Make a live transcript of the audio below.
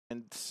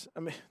I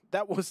mean,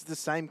 that was the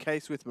same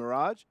case with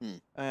Mirage.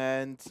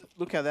 And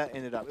look how that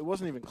ended up. It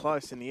wasn't even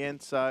close in the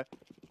end. So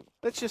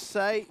let's just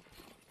say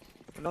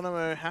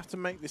Anonymo have to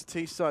make this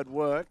T side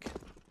work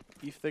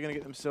if they're going to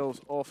get themselves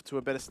off to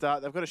a better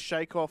start. They've got to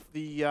shake off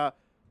the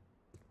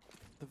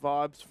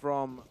vibes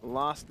from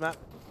last map.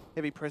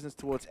 Heavy presence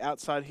towards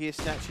outside here.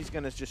 Snatch, he's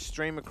going to just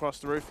stream across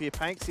the roof here.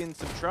 Pank's in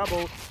some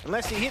trouble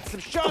unless he hits some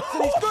shots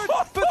and he's good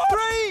for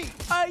 3!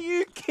 Are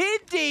you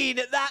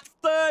kidding? That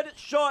third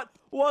shot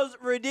was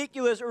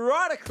ridiculous,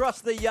 right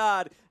across the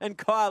yard. And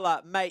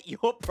Kyler, mate,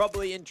 you're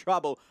probably in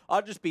trouble.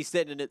 I'd just be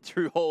sending it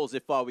through halls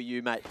if I were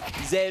you, mate.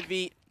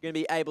 Zevi going to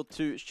be able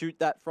to shoot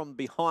that from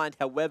behind.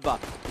 However,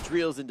 it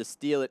drills in to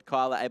steal it.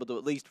 Kyler able to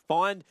at least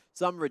find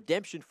some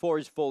redemption for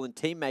his fallen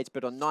teammates,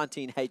 but on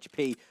 19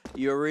 HP,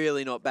 you're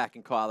really not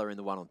backing Kyler in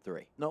the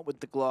 1-on-3. Not with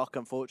the Glock,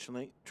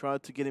 unfortunately.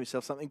 Tried to get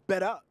himself something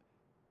better,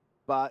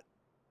 but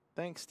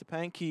thanks to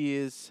Pank, he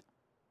is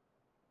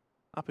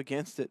up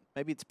against it.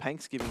 Maybe it's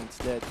Panksgiving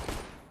instead.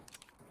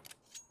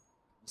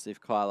 See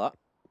if Kyler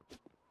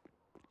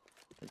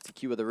can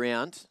secure the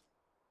round.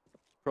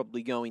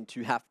 Probably going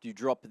to have to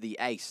drop the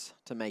ace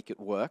to make it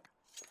work.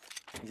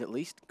 He's at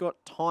least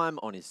got time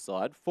on his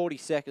side. 40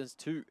 seconds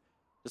to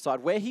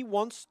decide where he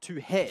wants to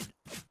head.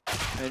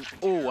 And,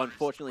 oh,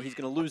 unfortunately, he's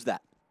going to lose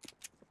that.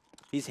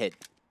 His head.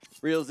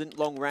 Reels in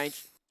long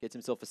range. Gets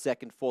himself a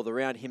second for the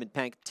round. Him and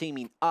Pank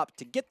teaming up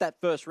to get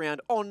that first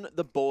round on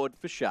the board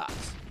for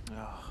Sharks.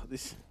 Oh,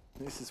 this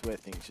is where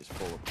things just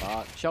fall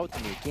apart. Show it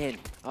to me again.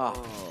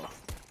 Oh.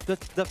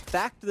 The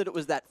fact that it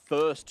was that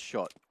first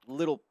shot,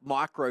 little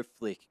micro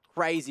flick,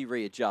 crazy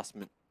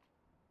readjustment.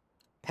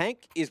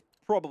 Pank is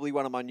probably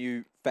one of my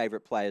new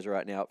favorite players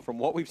right now. From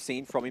what we've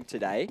seen from him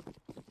today,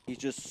 he's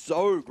just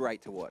so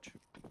great to watch.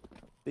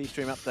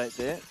 B-Stream update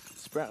there.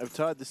 Sprout have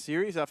tied the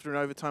series after an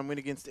overtime win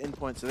against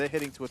Endpoint, so they're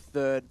heading to a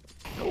third.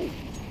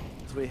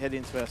 As we head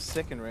into our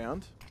second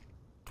round.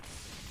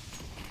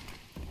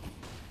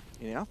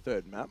 In our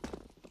third map.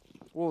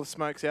 Wall of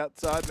smokes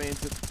outside means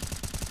that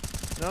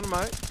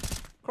Anonymo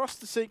cross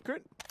the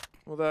secret,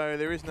 although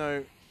there is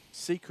no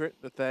secret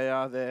that they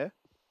are there.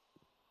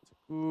 It's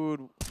a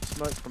good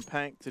smoke from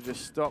Pank to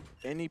just stop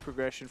any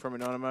progression from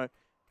Anonymo.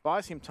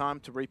 Buys him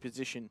time to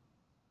reposition.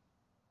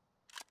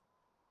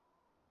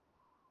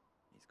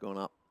 He's gone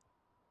up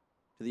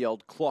to the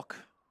old clock.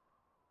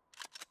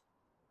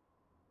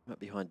 Right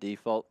behind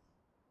default.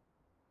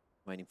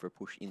 Waiting for a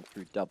push in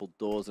through double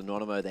doors.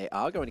 Anonymo, they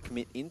are going to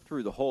commit in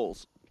through the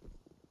halls.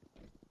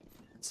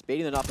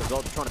 Speeding it up as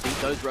well, trying to beat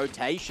those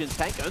rotations.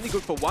 Pank only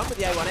good for 1 with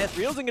the A1S.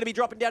 Reels are going to be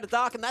dropping down to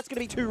dark, and that's going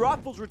to be 2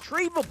 rifles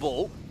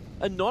retrievable.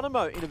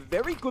 Anonymo in a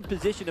very good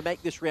position to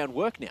make this round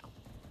work now.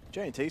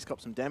 J&T's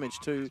got some damage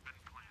too,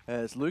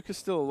 as Luke is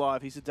still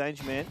alive. He's a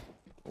danger man.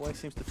 Always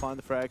seems to find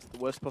the frags at the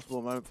worst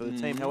possible moment for the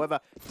team. However,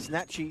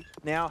 Snatchy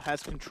now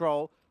has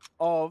control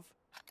of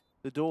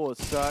the doors,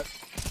 so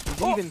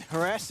he's even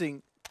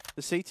harassing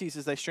the CTs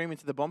as they stream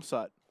into the bomb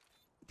site.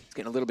 It's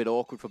getting a little bit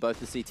awkward for both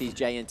the CTs.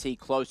 JNT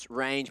close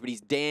range, but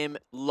he's damn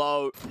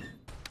low.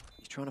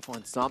 He's trying to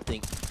find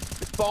something.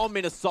 Bomb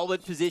in a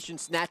solid position.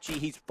 Snatchy,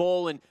 he's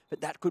fallen, but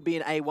that could be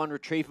an A1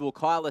 retrievable.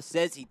 Kyler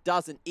says he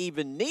doesn't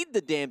even need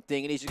the damn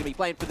thing, and he's just going to be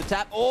playing for the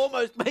tap.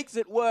 Almost makes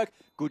it work.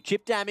 Good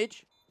chip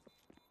damage.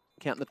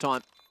 Counting the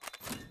time.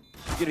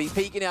 He's going to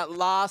be peeking out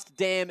last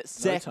damn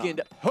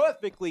second.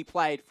 Perfectly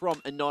played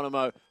from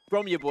Anonymo,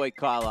 from your boy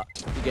Kyler,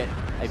 to get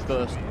a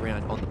first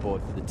round on the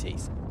board for the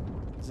T's.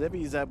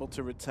 Zebi is able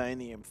to retain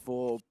the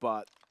M4,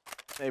 but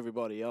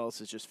everybody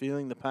else is just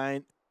feeling the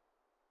pain.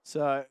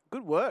 So,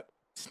 good work.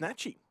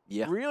 Snatchy.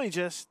 Yeah. Really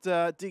just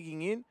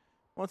digging in.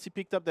 Once he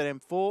picked up that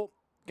M4,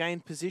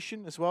 gained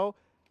position as well,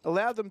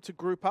 allowed them to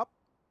group up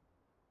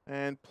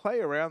and play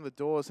around the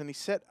doors, and he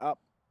set up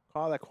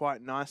Kyler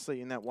quite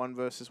nicely in that 1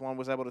 versus 1,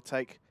 was able to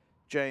take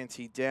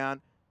J&T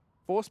down.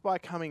 Forced by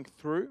coming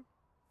through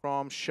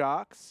from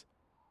Sharks,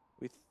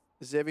 with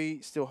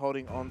Zevi still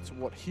holding on to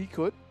what he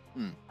could.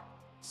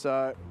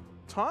 So,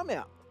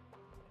 timeout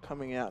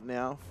coming out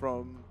now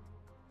from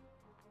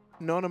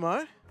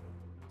Anonymo,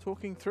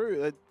 talking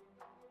through that,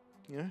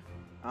 you know,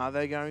 are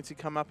they going to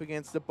come up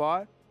against the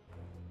buy?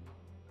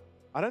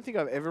 I don't think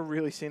I've ever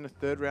really seen a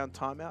third round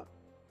timeout,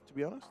 to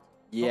be honest.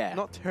 Yeah.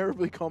 Not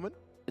terribly common.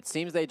 It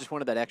seems they just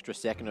wanted that extra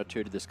second or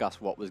two to discuss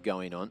what was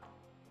going on.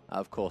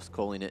 Of course,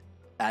 calling it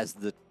as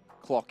the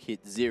clock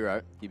hit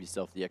 0. Give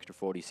yourself the extra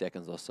 40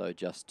 seconds or so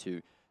just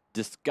to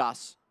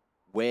discuss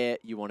where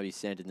you want to be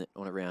sending it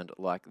on a round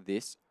like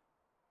this.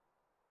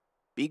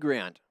 Big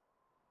round.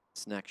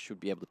 Snack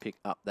should be able to pick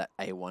up that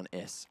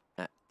A1S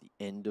at the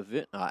end of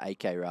it.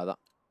 AK rather.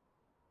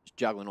 Just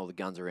juggling all the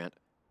guns around.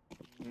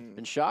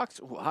 And Sharks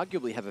will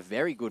arguably have a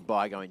very good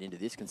buy going into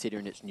this,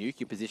 considering it's Nuke.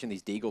 You position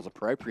these deagles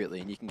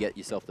appropriately and you can get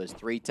yourself those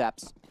 3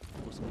 taps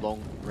or some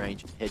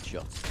long-range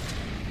headshots.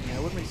 Yeah, I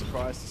wouldn't be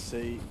surprised to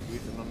see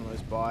with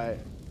Anonymo's buy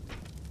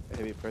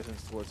heavier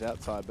presence towards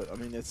outside, but I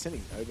mean, they're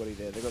sending nobody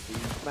there. They've got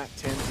the Mac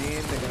 10s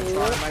in. They're going to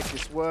try and make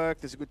this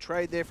work. There's a good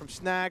trade there from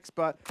Snacks,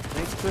 but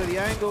needs to clear the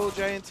angle.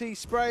 JNT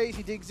sprays.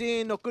 He digs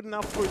in. Not good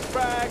enough for his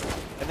frag.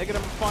 And they're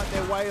going to fight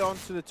their way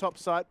onto the top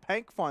side.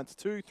 Pank finds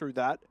 2 through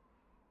that.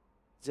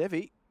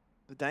 Zevi,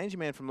 the danger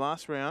man from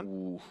last round.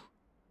 Ooh.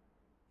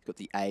 He's got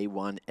the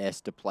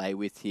A1S to play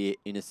with here.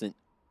 Innocent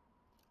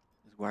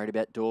is worried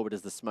about door, but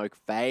as the smoke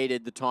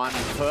faded, the time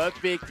is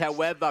perfect.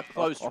 However,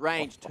 close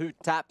range,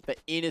 2-tap for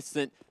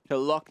Innocent to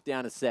lock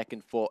down a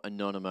second for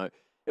Anonymo.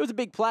 It was a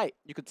big play.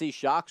 You could see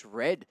Sharks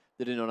read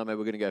that Anonymo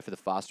were going to go for the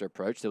faster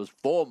approach. There was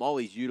 4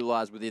 mollies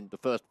utilized within the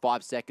first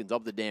 5 seconds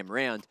of the damn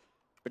round.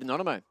 But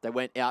Anonymo, they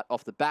went out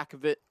off the back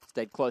of it,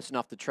 stayed close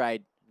enough to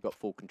trade, got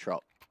full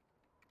control.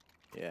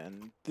 Yeah,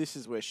 and this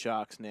is where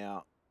Sharks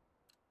now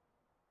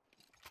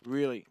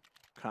really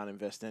can't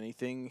invest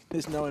anything.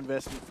 There's no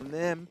investment from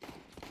them.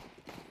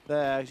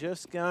 They're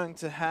just going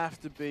to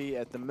have to be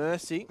at the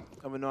mercy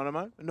of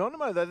Anonymo.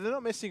 Anonymo, though, they're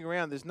not messing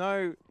around. There's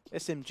no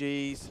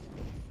SMGs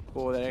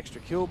or that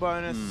extra kill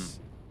bonus.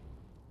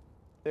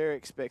 They're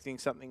expecting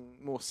something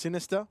more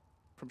sinister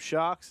from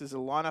Sharks. There's a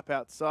lineup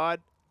outside.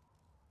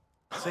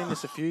 I've seen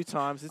this a few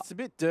times. It's a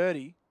bit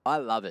dirty. I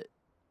love it.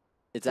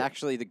 It's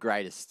actually the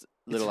greatest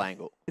little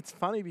angle. It's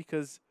funny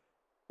because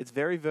it's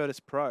very Virtus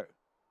Pro.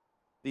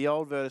 The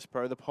old Virtus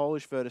Pro, the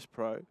Polish Virtus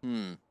Pro,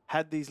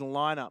 had these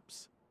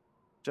lineups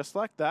just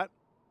like that.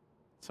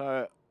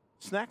 So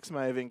Snacks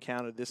may have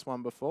encountered this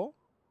one before.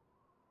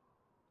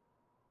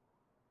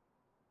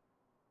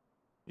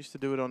 Used to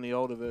do it on the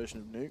older version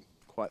of Nuke,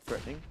 quite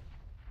threatening.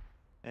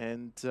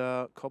 And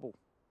Cobble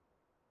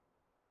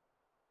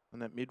on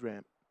that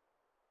mid-ramp.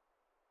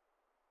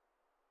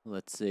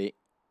 Let's see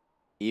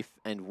if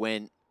and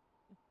when.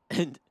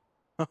 And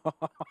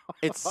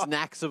it's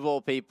Snacks of all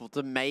people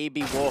to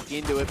maybe walk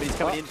into it, but he's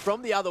coming in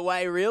from the other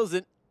way, reels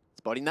it,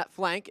 spotting that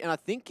flank, and I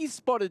think he's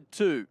spotted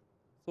 2.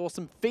 Saw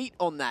some feet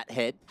on that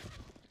head.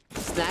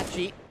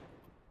 Snatchy,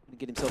 gonna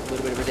get himself a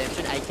little bit of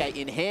redemption. AK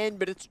in hand,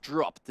 but it's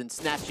dropped, and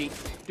Snatchy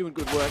doing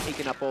good work,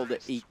 eking up all the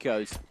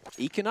ecos.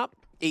 Eking up?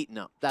 Eaten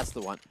up, that's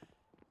the one.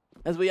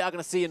 As we are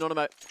gonna see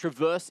Anonymo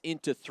traverse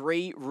into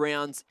 3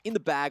 rounds in the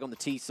bag on the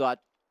T side.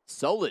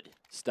 Solid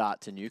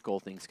start to Nuke, all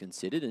things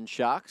considered, and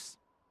Sharks,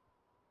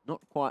 not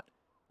quite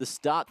the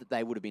start that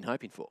they would have been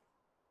hoping for.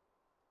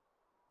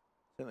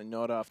 Certainly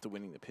not after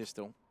winning the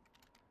pistol.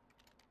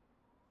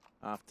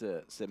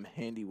 After some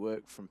handy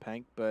work from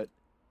Pank, but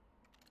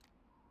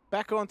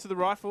back onto the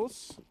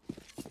rifles.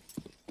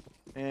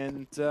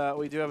 And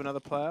we do have another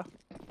player,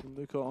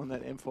 Luca, on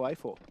that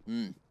M4A4.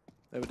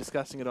 They were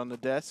discussing it on the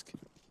desk.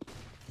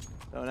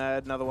 Don't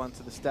add another one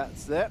to the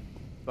stats there,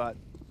 but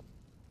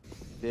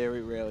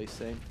very rarely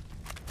seen.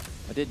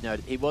 I did note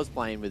he was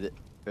playing with it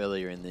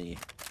earlier in the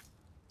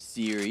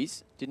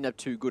series. Didn't have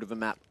too good of a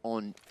map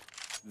on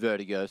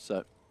Vertigo,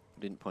 so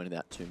didn't point it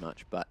out too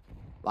much. But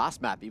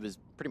last map, he was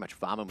pretty much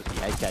farming with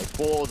the AK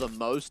for the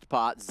most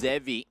part.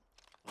 Zevi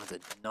was a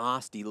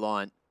nasty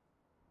line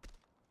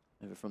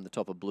over from the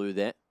top of blue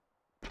there.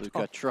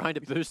 Luca trying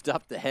to boost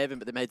up the heaven,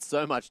 but they made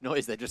so much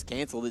noise they just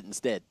cancelled it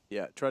instead.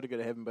 Yeah, tried to go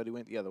to heaven, but he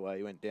went the other way.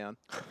 He went down.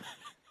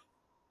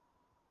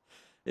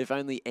 If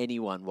only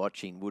anyone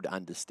watching would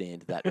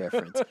understand that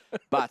reference.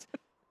 But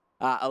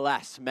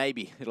alas,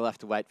 maybe it'll have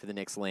to wait for the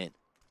next land.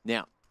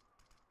 Now,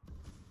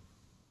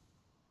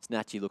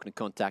 Snatchy looking to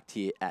contact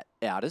here at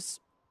Outers.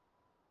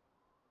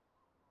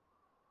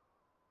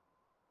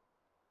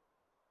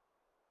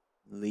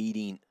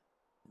 Leading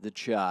the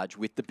charge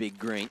with the big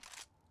green.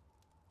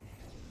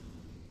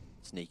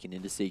 Sneaking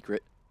into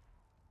secret.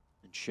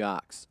 And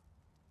Sharks.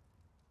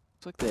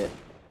 Looks like they're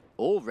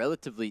all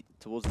relatively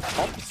towards the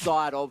top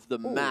side of the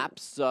map,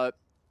 so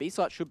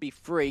B-site should be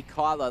free.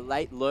 Kyler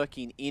late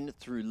lurking in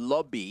through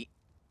lobby.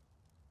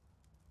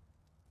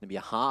 Gonna be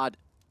a hard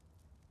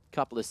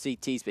couple of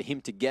CTs for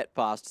him to get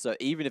past, so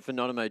even if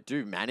Anonymo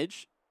do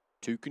manage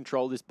to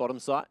control this bottom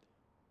site,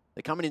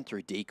 they're coming in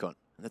through decon,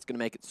 and that's gonna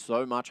make it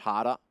so much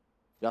harder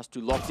just to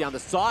lock down the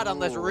side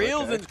unless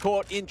Reelsen's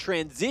caught in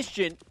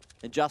transition,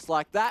 and just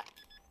like that,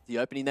 the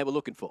opening they were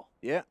looking for.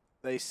 Yeah.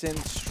 They send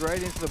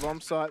straight into the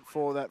bomb site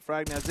for that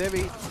frag. Now,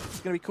 Zevi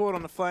is going to be caught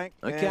on the flank.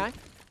 Okay.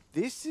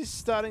 This is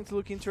starting to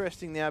look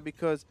interesting now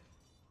because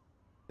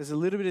there's a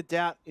little bit of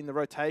doubt in the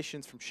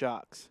rotations from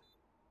Sharks.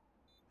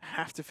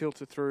 Have to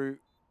filter through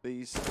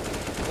these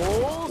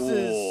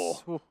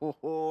pauses.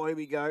 Oh, here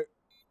we go.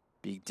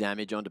 Big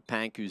damage onto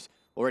Pank, who's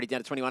already down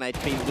to 21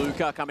 HP.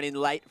 Luca coming in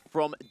late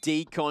from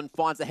decon,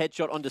 finds the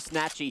headshot onto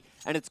Snatchy,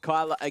 and it's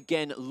Kyler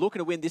again looking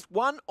to win this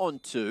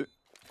 1-on-2.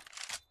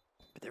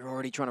 They're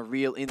already trying to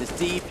reel in this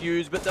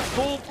defuse, but the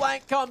full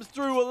flank comes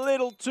through a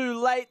little too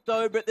late,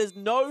 though, but there's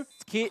no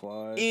kit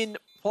in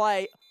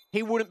play.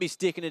 He wouldn't be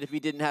sticking it if he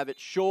didn't have it,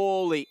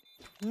 surely.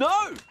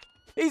 No!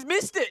 He's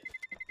missed it!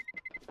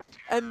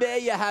 And there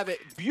you have it.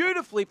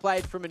 Beautifully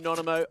played from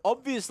Anonymo.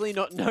 Obviously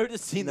not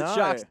noticing the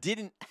Sharks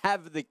didn't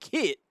have the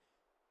kit.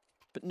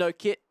 But no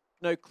kit,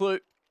 no clue,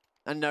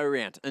 and no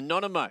round.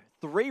 Anonymo,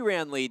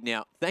 3-round lead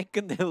now,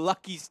 thanking their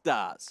lucky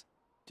stars.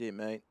 Dear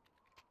mate.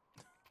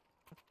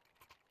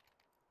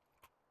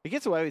 He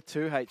gets away with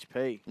 2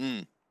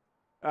 HP.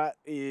 That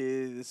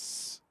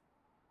is...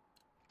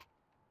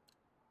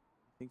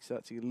 I think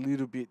starts to get a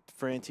little bit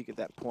frantic at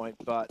that point,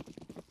 but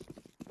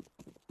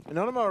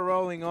Anonymo are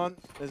rolling on.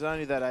 There's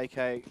only that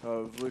AK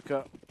of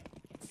Luca.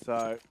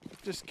 So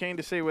just keen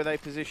to see where they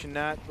position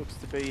that. Looks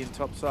to be in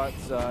top site,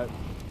 so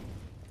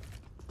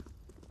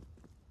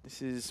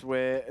this is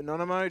where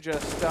Anonymo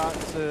just start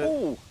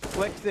to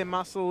flex their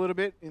muscle a little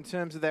bit in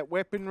terms of that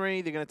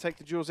weaponry. They're going to take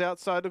the jewels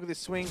outside. Look at this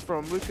swing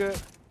from Luca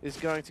is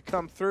going to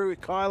come through.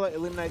 Kyler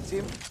eliminates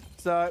him.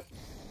 So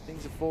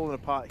things are falling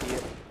apart here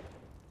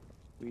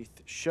with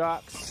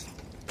Sharks.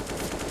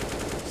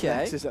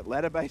 Okay. Is at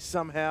ladder base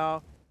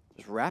somehow.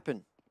 Just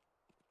rapping.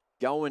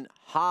 Going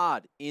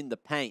hard in the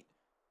paint.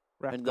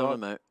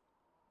 Anonymo,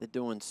 they're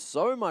doing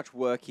so much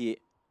work here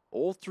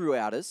all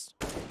throughout us.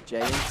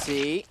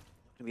 JNT not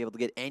going to be able to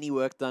get any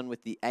work done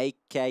with the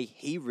AK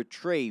he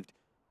retrieved.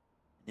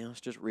 Now it's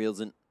just reels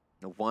in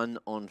a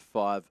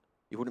 1-on-5.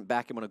 You wouldn't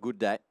back him on a good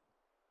day.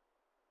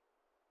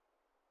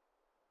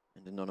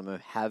 And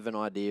Anonymo have an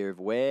idea of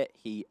where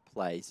he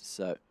plays.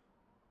 So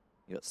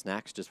you got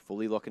Snacks just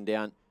fully locking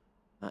down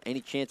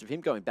any chance of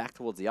him going back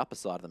towards the upper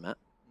side of the map.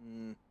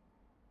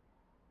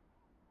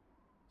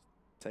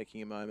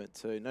 Taking a moment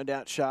to, no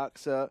doubt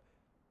Sharks are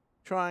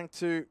trying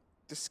to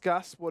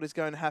discuss what is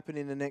going to happen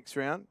in the next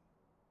round.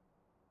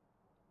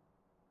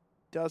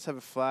 He does have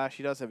a flash,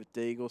 he does have a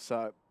deagle,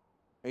 so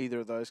either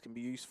of those can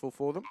be useful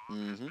for them.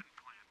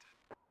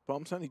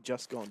 Bomb's only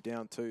just gone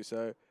down too,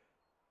 so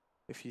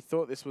if you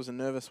thought this was a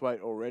nervous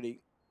wait already,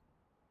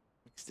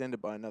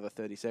 extended by another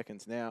 30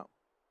 seconds now.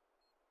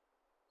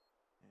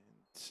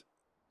 And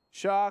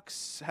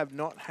Sharks have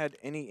not had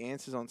any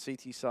answers on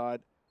CT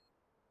side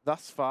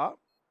thus far.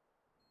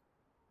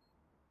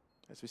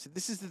 As we said,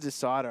 this is the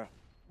decider.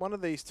 One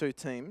of these two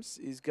teams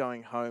is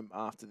going home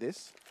after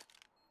this.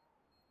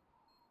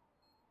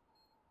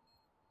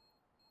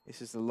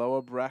 This is the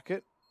lower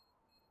bracket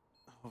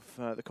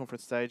of the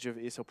conference stage of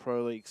ESL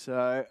Pro League.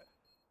 So,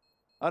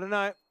 I don't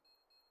know.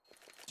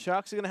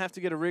 Sharks are going to have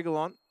to get a wriggle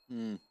on.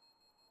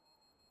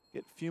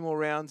 Get a few more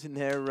rounds in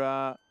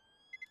their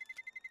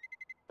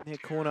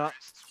corner.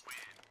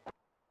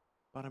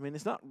 But, I mean,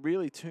 there's not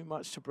really too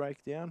much to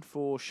break down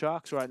for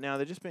Sharks right now.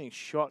 They're just being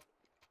shot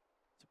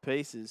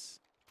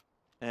pieces,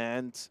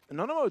 and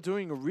Anonymo are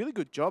doing a really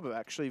good job of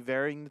actually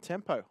varying the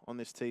tempo on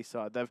this T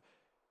side. They've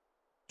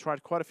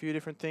tried quite a few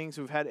different things.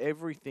 We've had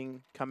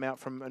everything come out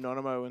from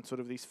Anonymo in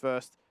sort of these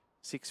first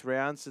 6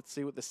 rounds. Let's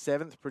see what the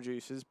 7th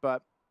produces,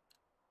 but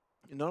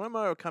Anonymo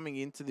are coming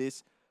into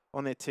this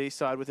on their T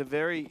side with a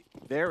very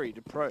varied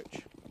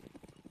approach.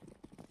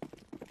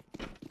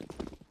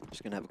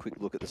 Just going to have a quick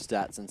look at the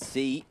stats and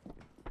see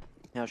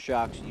how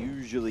Sharks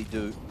usually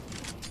do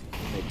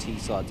on their T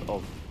sides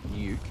of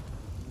Nuke.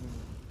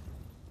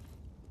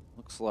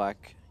 Looks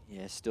like,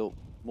 yeah, still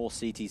more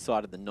CT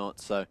sided than not.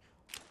 So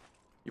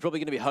you're probably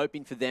going to be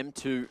hoping for them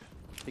to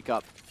pick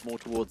up more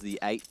towards the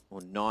 8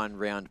 or 9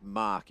 round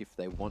mark if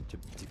they want to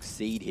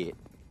succeed here.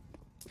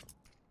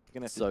 You're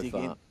going to have to dig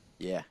in.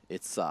 Yeah,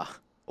 it's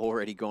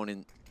already gone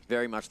in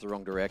very much the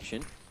wrong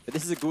direction. But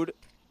this is a good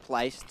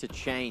place to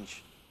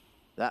change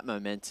that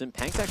momentum.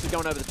 Pank's actually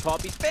going over the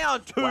top. He's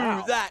found 2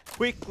 that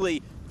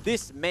quickly.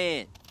 This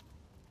man,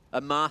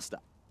 a master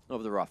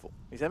of the rifle.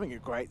 He's having a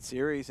great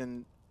series,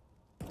 and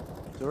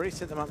he's already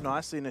set them up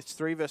nicely, and it's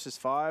 3 versus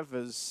 5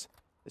 as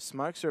the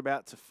smokes are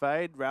about to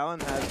fade.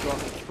 Rallen has gotten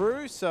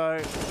through, so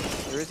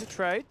there is a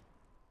trade.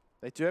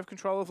 They do have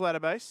control of ladder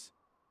base.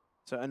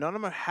 So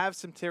Anonymo have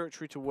some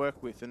territory to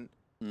work with, and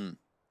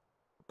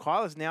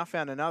Kyle has now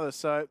found another,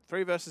 so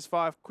 3 versus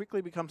 5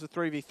 quickly becomes a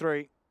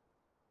 3v3.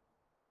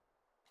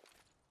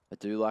 I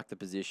do like the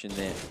position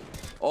there.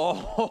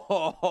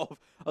 Oh,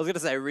 I was going to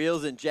say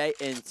Reels and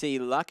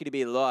JNT, lucky to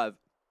be alive.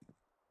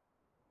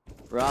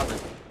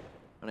 Rallen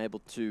unable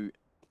to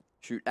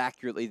shoot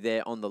accurately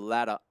there on the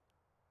ladder.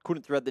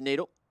 Couldn't thread the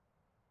needle.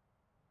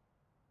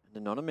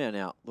 And Anonymo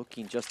now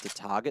looking just to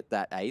target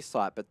that A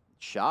site, but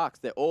Sharks,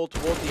 they're all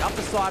towards the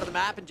upper side of the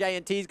map, and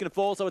JNT is going to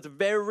fall, so it's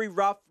very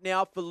rough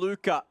now for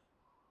Luca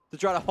to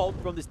try to hold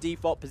from this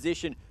default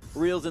position.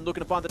 Reelson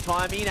looking to find the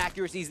timing.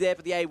 Accuracy's there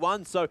for the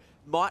A1, so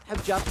might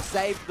have just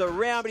saved the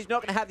round, but he's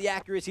not going to have the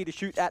accuracy to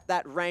shoot at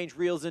that range.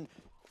 Reelson,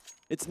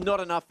 it's not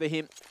enough for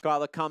him.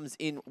 Kyler comes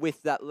in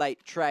with that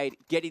late trade,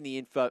 getting the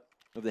info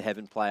of the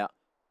Heaven player.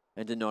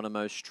 And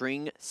Anonymo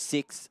string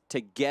 6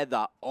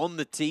 together on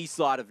the T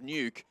side of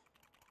Nuke.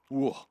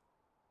 Whoa.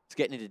 It's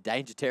getting into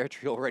danger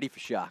territory already for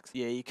Sharks.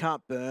 Yeah, you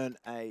can't burn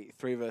a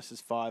 3 versus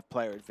 5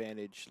 player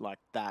advantage like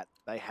that.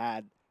 They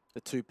had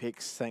the 2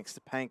 picks thanks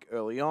to Pank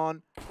early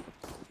on.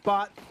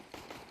 But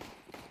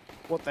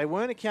what they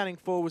weren't accounting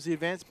for was the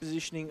advanced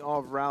positioning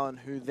of Rallen,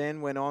 who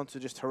then went on to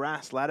just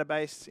harass ladder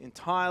base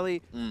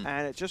entirely,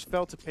 and it just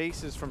fell to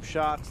pieces from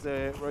Sharks.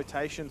 The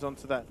rotations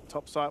onto that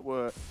top site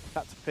were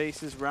cut to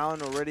pieces.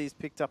 Rallen already has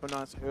picked up a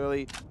nice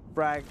early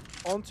frag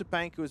onto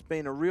Pank, who has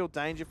been a real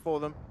danger for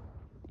them.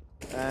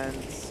 And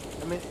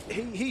I mean,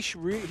 he's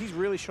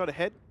really shot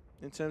ahead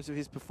in terms of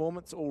his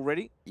performance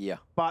already. Yeah.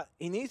 But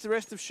he needs the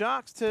rest of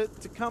Sharks to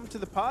come to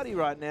the party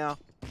right now.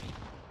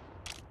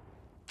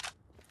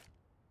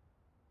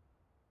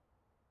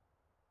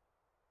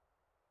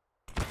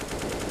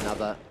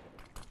 Another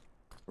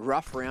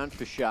rough round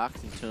for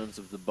Sharks in terms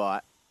of the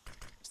bite.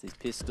 It's these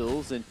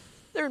pistols, and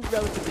they're in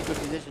relatively good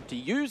position to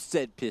use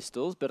said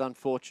pistols, but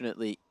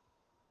unfortunately,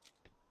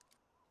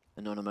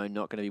 Anonymo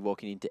not going to be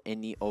walking into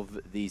any of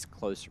these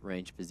close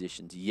range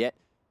positions yet.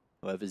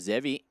 However,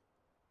 Zevi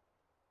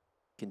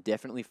can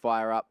definitely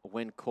fire up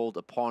when called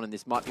upon, and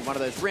this might be one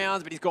of those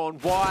rounds, but he's gone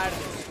wide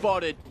and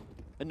spotted.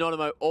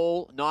 Anonymo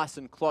all nice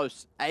and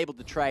close, able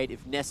to trade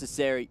if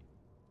necessary,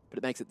 but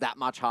it makes it that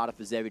much harder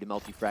for Zevi to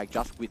multi-frag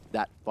just with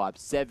that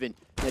 5-7.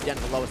 Now down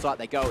to the lower side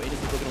they go.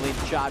 Innocent looking to lead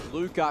the charge.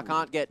 Luca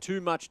can't get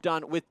too much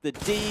done with the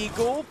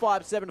Deagle.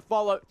 5-7 to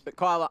follow, but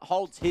Kyler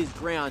holds his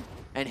ground,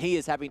 and he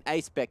is having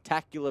a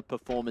spectacular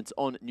performance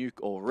on Nuke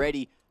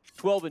already.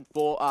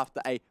 12-4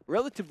 after a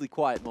relatively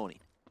quiet morning.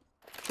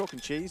 Chalk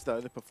and cheese, though,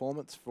 the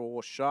performance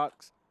for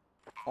Sharks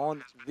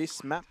on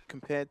this map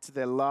compared to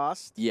their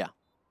last. Yeah.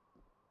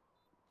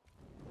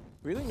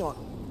 Really not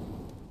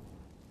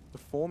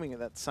performing at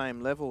that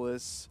same level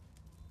as,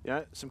 you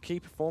know, some key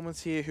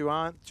performers here who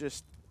aren't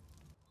just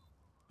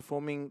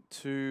performing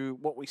to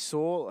what we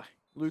saw. Like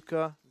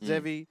Luca,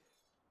 Zevi,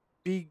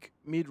 big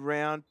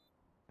mid-round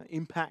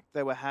impact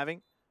they were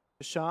having.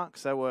 The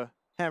Sharks, they were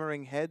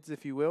hammering heads,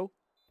 if you will.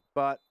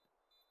 But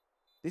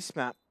this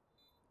map,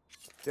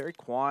 very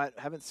quiet.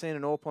 Haven't seen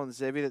an AWP on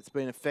Zevi that's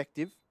been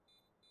effective.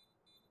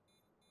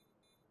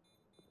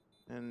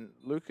 And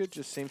Luca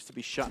just seems to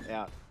be shut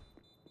out.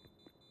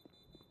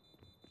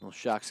 Well,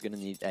 Sharks are going to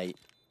need a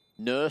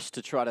nurse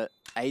to try to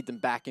aid them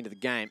back into the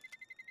game.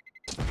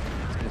 It's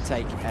going to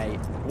take a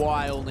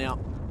while now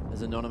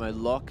as Anonymo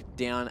lock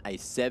down a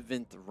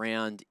 7th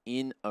round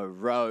in a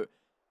row.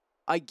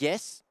 I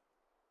guess,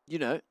 you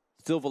know,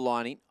 silver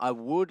lining, I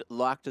would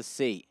like to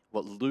see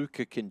what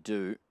Luca can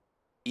do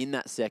in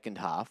that second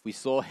half. We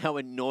saw how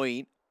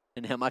annoying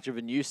and how much of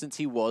a nuisance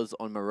he was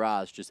on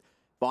Mirage, just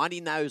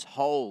finding those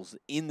holes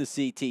in the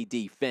CT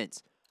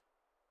defense.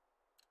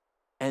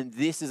 And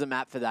this is a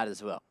map for that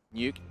as well.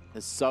 Nuke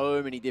has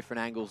so many different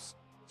angles,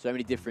 so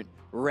many different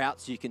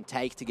routes you can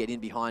take to get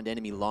in behind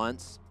enemy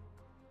lines.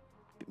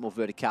 A bit more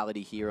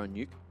verticality here on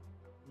Nuke.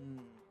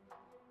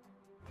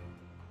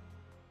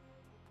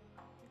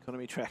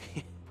 Economy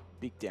tracking,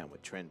 big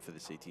downward trend for the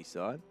CT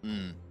side.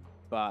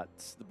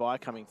 But the buy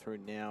coming through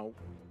now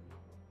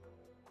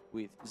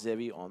with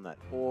Zevi on that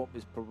AWP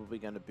is probably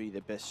going to be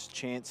the best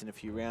chance in a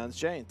few rounds.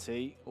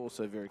 J&T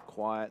also very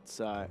quiet.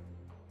 So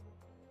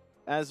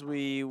as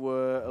we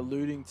were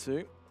alluding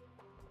to,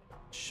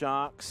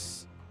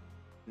 Sharks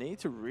need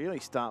to really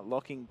start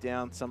locking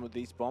down some of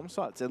these bomb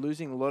sites. They're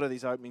losing a lot of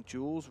these opening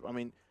duels. I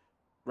mean,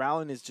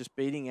 Rowland is just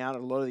beating out a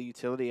lot of the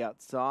utility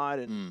outside.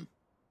 And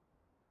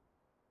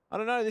I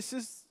don't know, this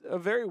is a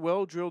very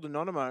well-drilled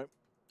Anonymo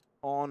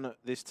on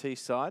this T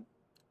side.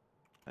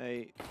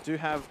 They do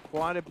have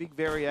quite a big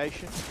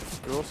variation.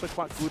 They're also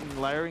quite good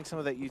in layering some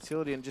of that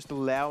utility and just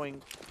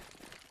allowing,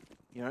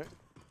 you know,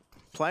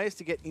 players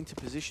to get into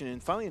position.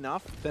 And funnily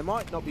enough, they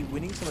might not be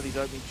winning some of these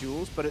opening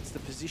duels, but it's the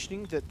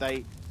positioning that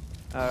they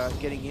are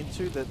getting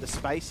into, the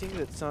spacing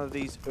that some of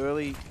these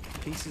early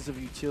pieces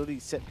of utility,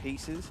 set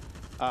pieces,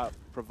 are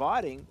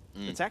providing.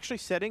 It's actually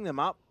setting them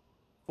up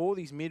for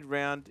these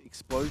mid-round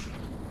explosions.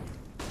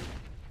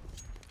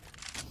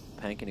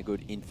 Pank in a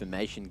good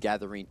information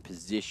gathering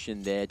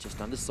position there, just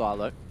under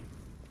silo.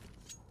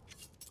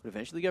 Could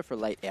eventually go for a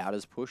late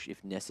outers push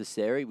if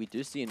necessary. We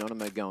do see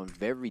Anonymo going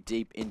very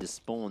deep into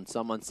spawn.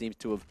 Someone seems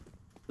to have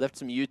left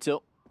some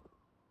util.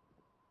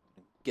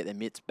 Get their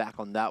mitts back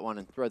on that one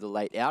and throw the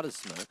late outers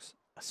smokes.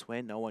 I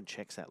swear no one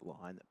checks that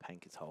line that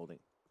Pank is holding.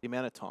 The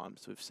amount of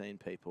times we've seen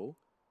people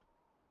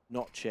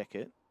not check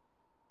it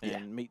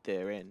and meet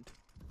their end.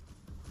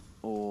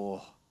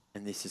 Oh,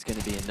 and this is going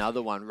to be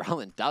another one.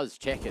 Rowland does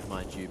check it,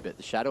 mind you, but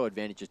the shadow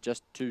advantage is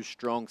just too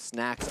strong.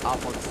 Snacks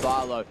up on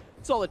silo.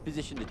 Solid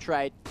position to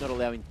trade, not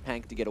allowing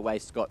Pank to get away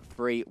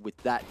scot-free with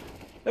that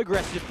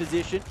aggressive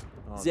position.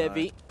 Oh,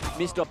 Zevi,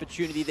 missed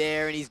opportunity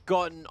there, and he's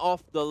gotten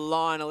off the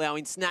line,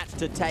 allowing Snatch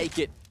to take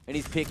it, and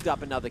he's picked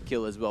up another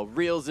kill as well.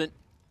 Reelson,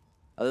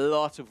 a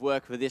lot of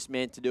work for this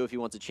man to do if he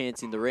wants a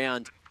chance in the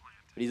round,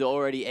 but he's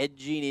already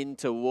edging in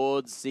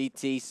towards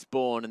CT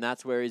spawn, and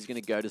that's where he's going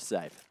to go to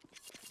save.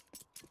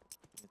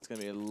 It's going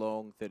to be a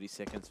long 30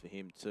 seconds for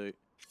him too.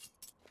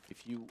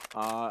 If you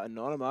are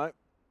Anonymo,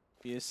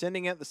 you're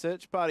sending out the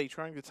search party,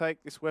 trying to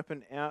take this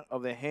weapon out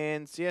of their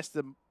hands. Yes,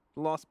 the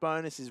loss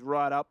bonus is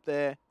right up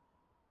there,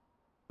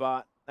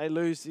 but they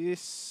lose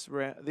this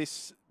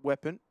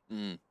weapon,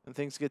 and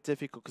things get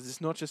difficult because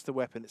it's not just the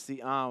weapon, it's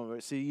the armor,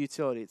 it's the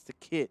utility, it's the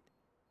kit.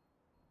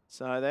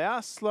 So they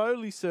are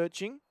slowly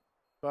searching,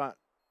 but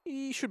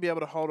he should be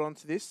able to hold on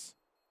to this.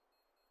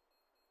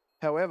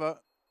 However,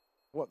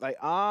 what they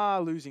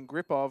are losing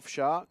grip of,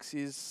 Sharks,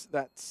 is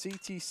that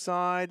CT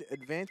side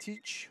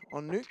advantage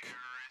on Nuke.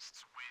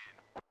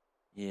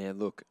 Yeah,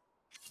 look,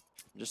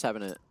 I'm just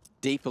having a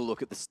deeper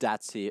look at the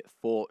stats here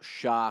for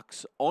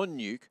Sharks on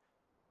Nuke.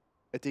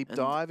 A deep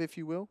dive, if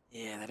you will.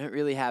 Yeah, they don't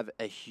really have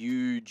a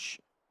huge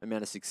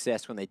amount of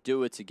success when they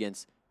do it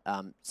against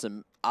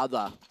some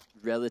other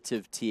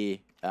relative tier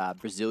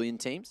Brazilian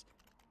teams.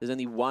 There's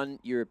only one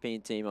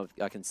European team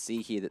I can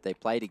see here that they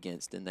played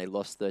against, and they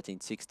lost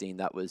 13-16.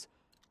 That was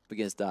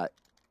against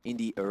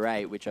Indie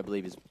Array, which I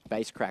believe is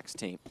Basecrack's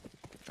team,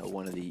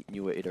 one of the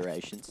newer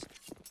iterations.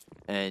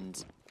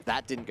 And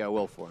that didn't go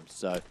well for him.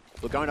 So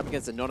we're going up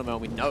against Anonymo,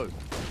 and we know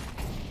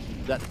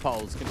that the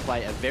Poles can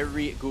play a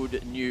very good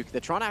Nuke. They're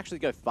trying to actually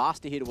go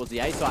faster here towards the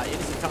A side.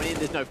 Innocent coming in,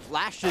 there's no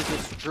flashes,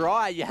 it's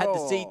dry. You had the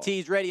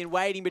CTs ready and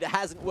waiting, but it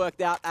hasn't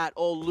worked out at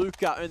all.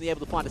 Luca only able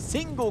to find a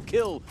single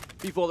kill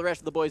before the rest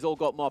of the boys all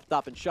got mopped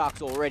up, and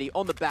Sharks already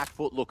on the back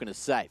foot looking as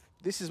safe.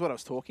 This is what I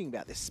was talking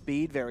about, this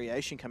speed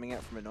variation coming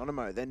out from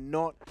Anonymo. They're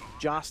not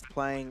just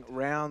playing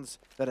rounds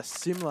that are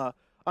similar.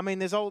 I mean,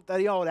 there's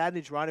the old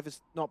adage, right? If it's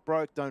not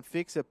broke, don't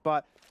fix it.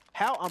 But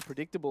how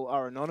unpredictable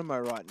are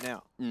Anonymo right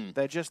now?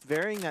 They're just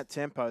varying that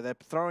tempo. They're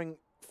throwing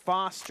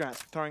fast strats,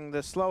 throwing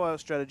the slower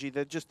strategy.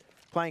 They're just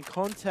playing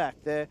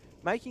contact. They're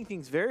making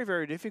things very,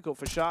 very difficult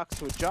for Sharks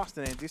to adjust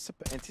and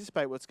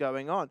anticipate what's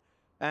going on.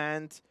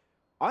 And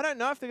I don't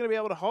know if they're going to be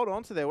able to hold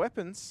on to their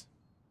weapons.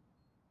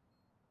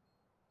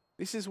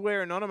 This is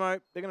where Anonymo,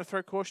 they're going to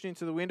throw caution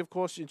into the wind, of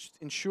course,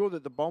 ensure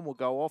that the bomb will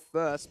go off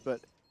first,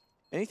 but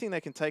anything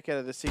they can take out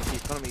of the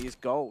CT economy is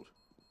gold.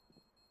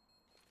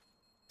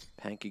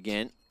 Pank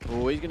again.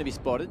 Oh, he's going to be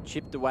spotted.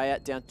 Chipped away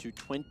at down to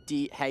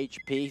 20 HP.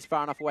 He's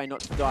far enough away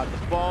not to die to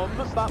the bomb,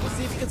 but we'll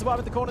see if he can survive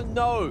at the corner.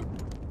 No!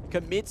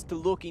 Commits to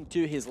looking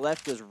to his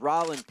left as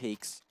Ralin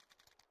peeks.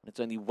 It's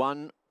only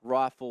one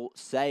rifle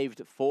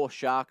saved for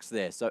Sharks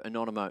there. So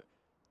Anonymo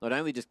not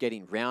only just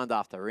getting round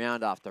after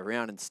round after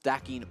round and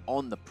stacking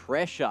on the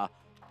pressure,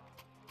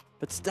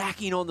 but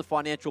stacking on the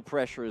financial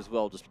pressure as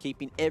well, just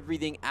keeping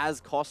everything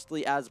as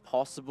costly as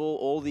possible.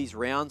 All these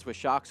rounds where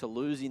Sharks are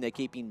losing, they're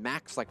keeping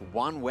max like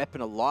one weapon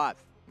alive.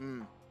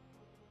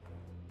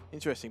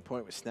 Interesting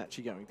point with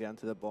Snatchy going down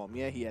to the bomb.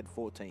 Yeah, he had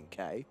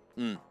 14k,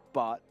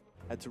 but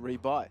had to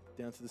rebuy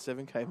down to the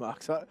 7k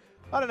mark. So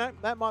I don't know,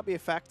 that might be a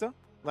factor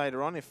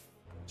later on if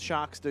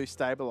Sharks do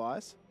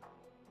stabilize.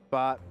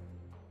 But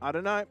I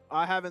don't know,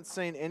 I haven't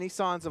seen any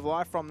signs of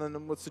life from them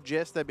that would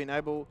suggest they've been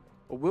able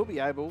or will be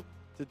able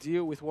to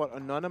deal with what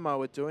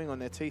Anonymo are doing on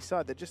their T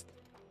side.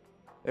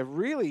 They're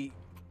really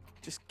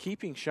just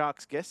keeping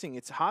Sharks guessing.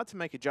 It's hard to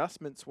make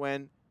adjustments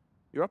when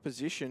your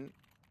opposition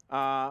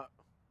are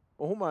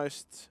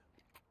almost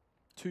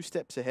 2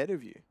 steps ahead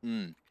of you.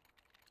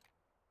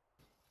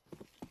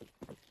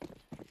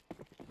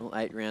 Well,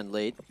 8-round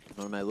lead.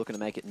 Anonymo looking to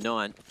make it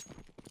 9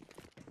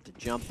 to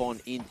jump on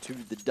into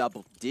the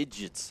double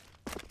digits.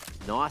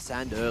 Nice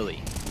and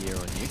early here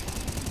on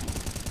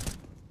Nuke.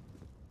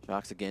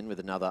 Sharks again with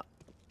another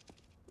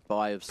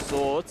buy of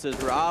sorts as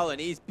Ralin,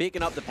 he's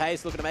picking up the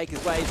pace, looking to make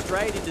his way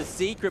straight into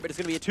Secret, but it's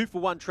going to be a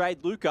 2-for-1 trade.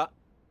 Luca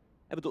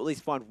able to at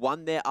least find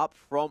one there up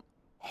from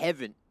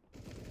Heaven.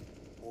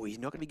 Oh, he's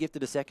not going to be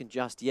gifted a second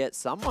just yet.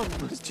 Someone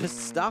was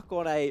just stuck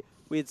on a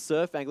weird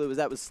surf angle.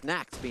 That was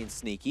Snacks being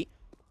sneaky.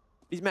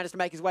 He's managed to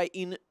make his way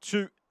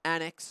into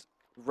Annex.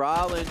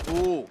 Ralin,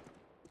 ooh.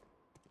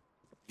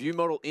 View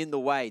model in the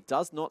way.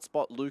 Does not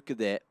spot Luca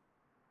there.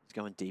 He's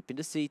going deep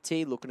into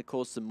CT, looking to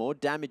cause some more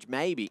damage,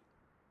 maybe.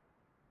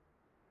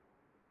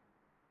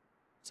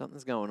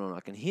 Something's going on. I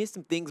can hear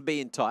some things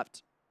being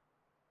typed.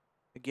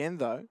 Again,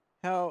 though,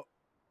 how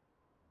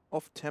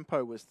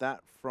off-tempo was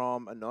that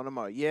from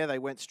Anonymo? Yeah, they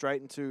went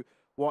straight into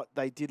what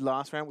they did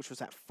last round, which was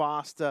that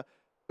faster,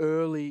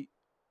 early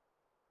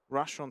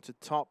rush onto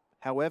top.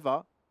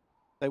 However,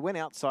 they went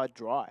outside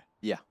dry.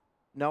 Yeah.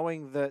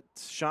 Knowing that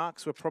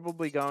Sharks were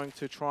probably going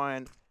to try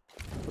and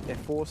put their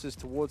forces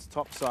towards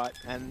top site,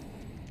 and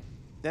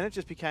then it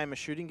just became a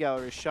shooting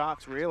gallery as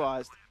Sharks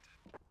realised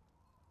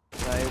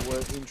they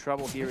were in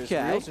trouble here as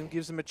Reelson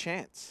gives them a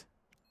chance.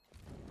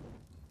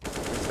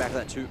 Back to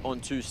that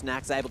 2-on-2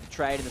 Snacks, able to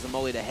trade, and there's a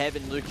molly to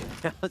Heaven.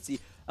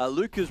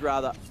 Luca's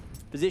rather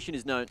position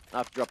is known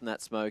after dropping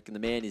that smoke, and the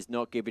man is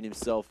not giving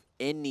himself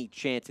any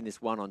chance in this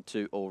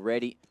 1-on-2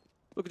 already.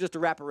 Luca just to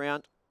wrap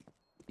around.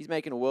 He's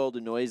making a world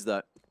of noise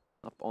though,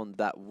 up on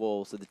that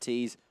wall. So the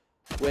T's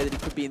where that he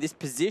could be in this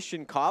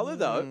position. Kyler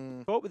though,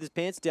 caught with his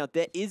pants down.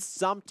 There is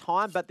some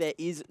time, but there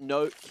is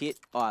no kit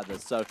either.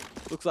 So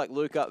looks like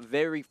Luca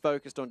very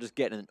focused on just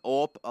getting an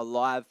AWP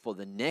alive for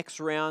the next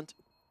round.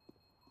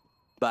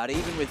 But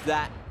even with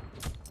that,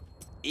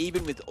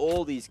 even with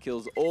all these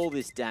kills, all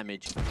this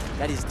damage,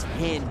 that is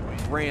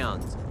 10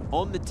 rounds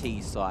on the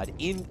T side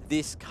in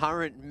this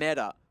current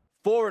meta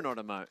for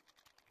Anonymo.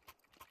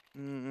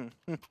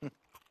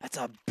 That's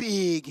a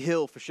big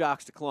hill for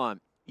Sharks to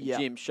climb. Yeah.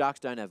 Jim, Sharks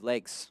don't have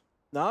legs.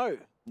 No.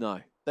 No.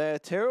 They're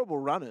terrible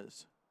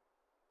runners.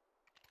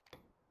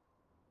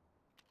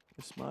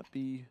 This might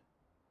be,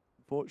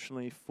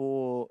 unfortunately,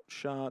 for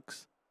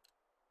Sharks,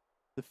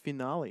 the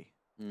finale.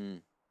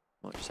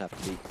 Might just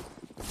have to be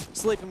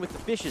sleeping with the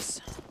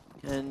fishes.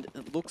 And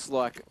it looks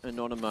like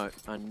Anonymo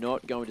are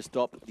not going to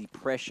stop the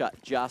pressure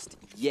just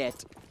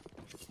yet.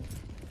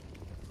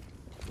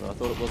 Well, I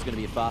thought it was going to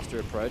be a faster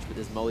approach, but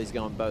there's mollies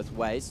going both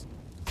ways.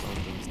 Slowing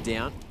things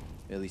down.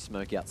 Early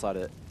smoke outside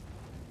of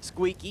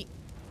Squeaky.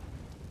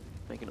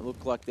 Making it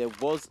look like there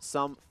was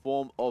some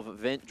form of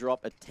vent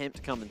drop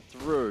attempt coming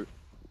through.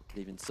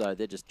 Even so,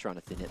 they're just trying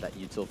to thin out that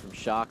util from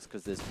Sharks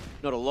because there's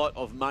not a lot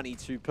of money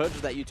to purchase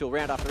that util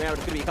round after round.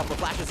 It's going to be a couple of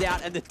flashes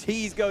out, and the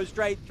T's go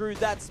straight through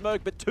that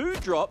smoke. But 2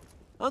 drop,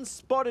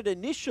 unspotted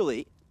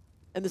initially,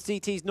 and the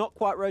CT's not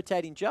quite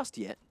rotating just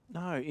yet.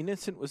 No,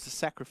 Innocent was the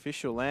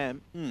sacrificial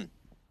lamb. And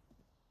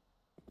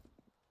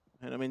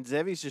I mean,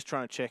 Zevi's just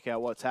trying to check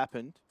out what's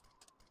happened.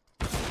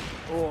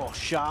 Oh,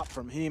 sharp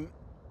from him.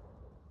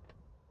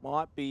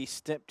 Might be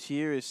stepped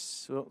here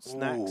as well,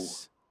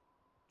 Snacks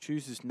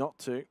chooses not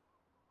to.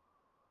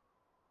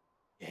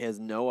 He has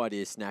no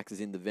idea Snacks is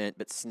in the vent,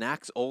 but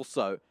Snacks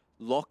also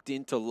locked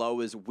into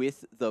lowers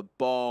with the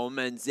bomb,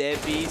 and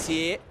Zevi's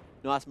here.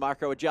 Nice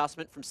micro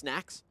adjustment from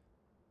Snacks.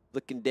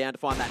 Looking down to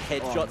find that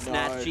headshot.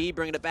 Snatchy,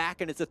 bringing it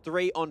back, and it's a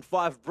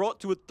 3-on-5, brought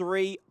to a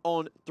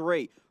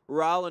 3-on-3.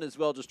 Rylan as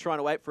well, just trying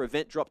to wait for a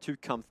vent drop to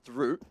come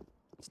through.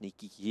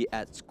 Sneaky here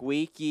at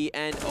Squeaky,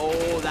 and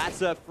oh,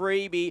 that's a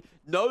freebie.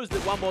 Knows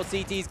that one more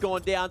CT's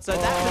gone down, so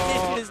that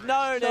position is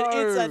known, and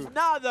it's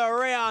another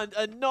round.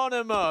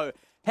 Anonymo.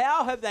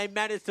 How have they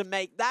managed to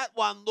make that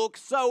one look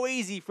so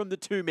easy from the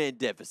 2-man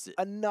deficit?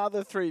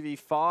 Another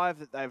 3v5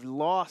 that they've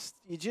lost.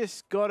 You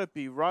just got to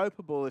be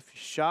ropeable if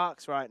you're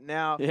Sharks right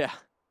now. Yeah.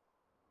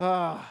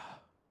 I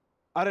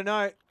don't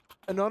know.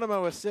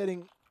 Anonymo are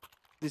setting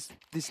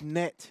this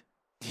net.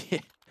 Yeah.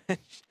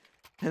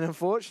 And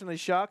unfortunately,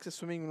 Sharks are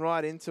swimming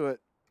right into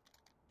it.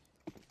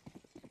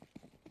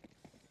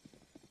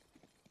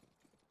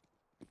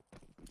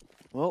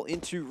 Well,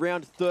 into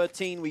round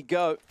 13 we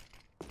go.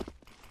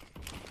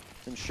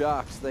 And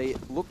Sharks, they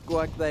look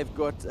like they've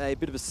got a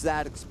bit of a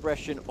sad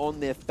expression on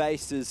their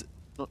faces.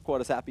 Not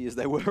quite as happy as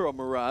they were on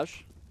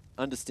Mirage.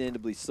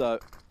 Understandably so.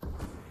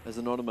 As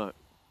Anonymo.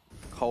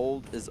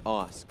 Cold as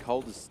ice.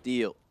 Cold as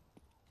steel.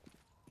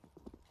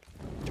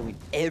 Doing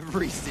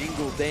every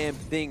single damn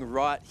thing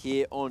right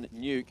here on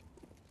Nuke.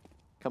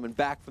 Coming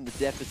back from the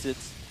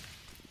deficits.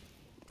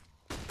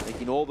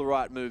 Making all the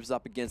right moves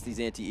up against these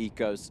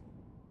anti-ecos.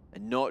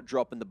 And not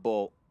dropping the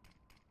ball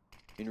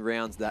in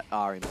rounds that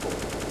are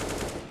important.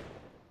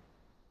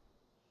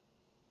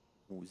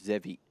 Ooh,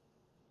 Zevi.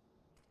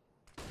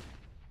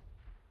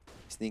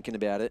 He's thinking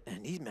about it,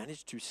 and he's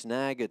managed to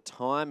snag a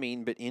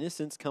timing, but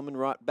Innocent's coming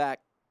right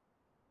back.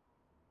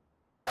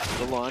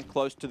 The line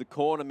close to the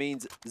corner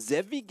means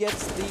Zevi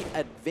gets the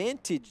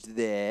advantage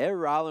there.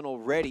 Rylan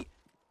already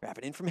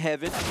wrapping in from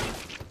heaven.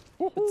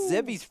 But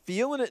Zevi's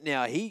feeling it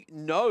now. He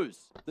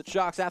knows that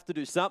Sharks have to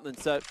do something,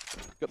 so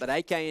got that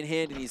AK in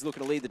hand, and he's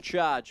looking to lead the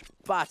charge.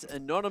 But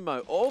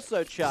Anonymo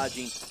also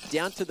charging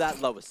down to that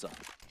lower side.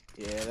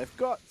 Yeah, they've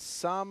got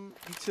some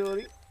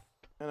utility.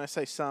 And I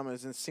say some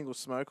as in single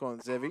smoke on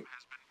Zevi.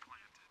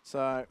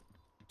 So,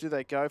 do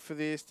they go for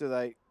this? Do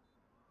they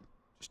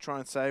just try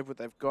and save what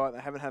they've got? They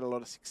haven't had a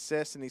lot of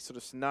success in these sort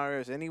of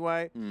scenarios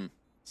anyway.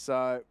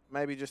 So,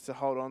 maybe just to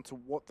hold on to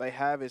what they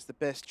have is the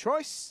best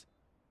choice.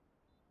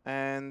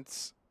 And,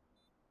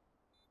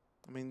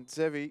 I mean,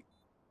 Zevi,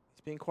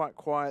 he's been quite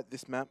quiet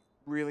this map.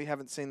 Really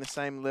haven't seen the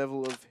same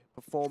level of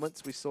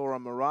performance we saw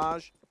on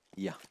Mirage.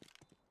 Yeah.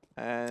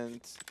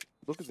 And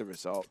look at the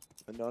result.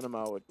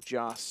 Anonymo are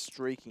just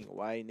streaking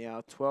away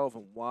now,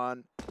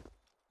 12-1.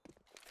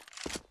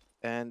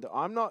 And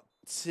I'm not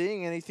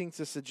seeing anything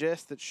to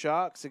suggest that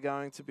Sharks are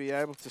going to be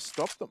able to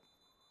stop them.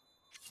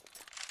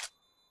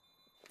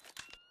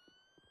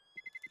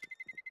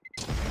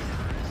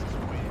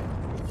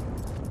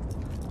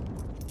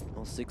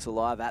 Well, 6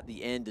 alive at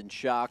the end, and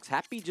Sharks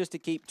happy just to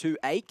keep 2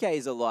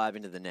 AKs alive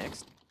into the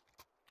next.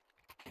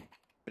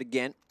 But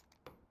again,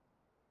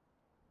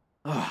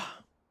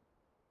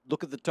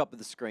 look at the top of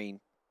the screen.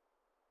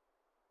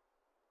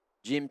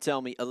 Jim,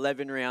 tell me,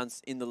 11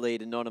 rounds in the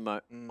lead, Anonymo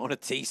on a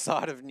T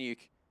side of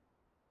Nuke.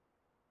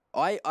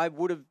 I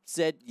would have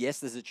said, yes,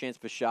 there's a chance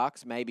for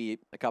Sharks, maybe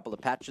a couple of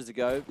patches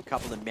ago, a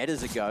couple of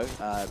metas ago,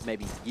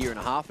 maybe a year and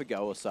a half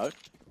ago or so.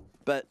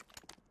 But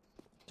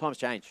times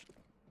change.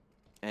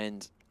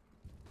 And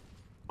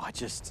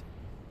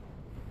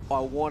I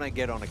want to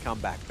get on a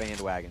comeback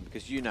bandwagon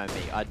because you know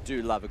me, I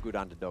do love a good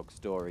underdog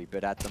story,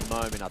 but at the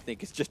moment I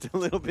think it's just a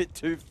little bit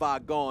too far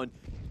gone.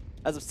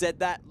 As I've said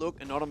that, look,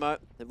 Anonymo,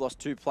 they've lost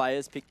 2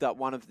 players, picked up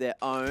one of their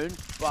own,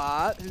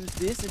 but who's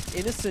this? It's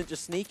Innocent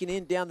just sneaking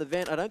in down the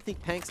vent. I don't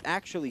think Panks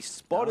actually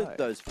spotted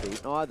those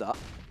feet either.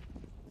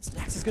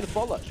 Snacks is going to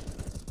follow.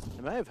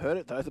 They may have heard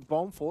it though. The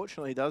bomb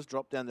fortunately does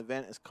drop down the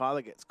vent as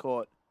Kyler gets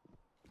caught.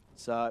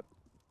 So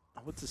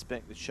I would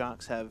suspect the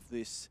Sharks have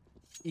this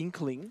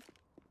inkling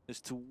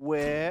as to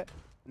where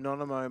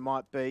Anonymo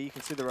might be. You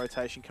can see the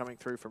rotation coming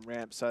through from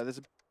ramp. So there's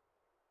a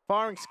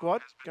firing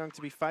squad going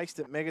to be faced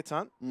at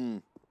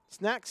Megaton.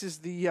 Snacks is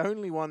the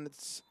only one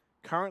that's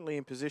currently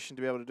in position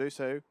to be able to do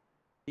so.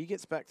 He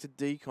gets back to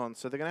decon,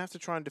 so they're going to have to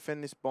try and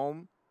defend this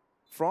bomb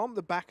from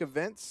the back of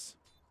vents.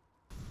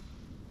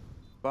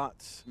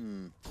 But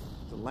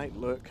the late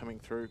lurk coming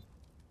through.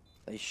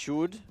 They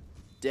should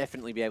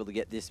definitely be able to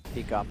get this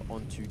pick up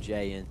onto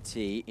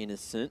JNT.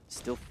 Innocent,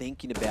 still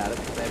thinking about it.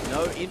 They have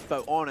no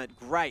info on it.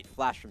 Great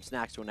flash from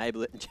Snacks to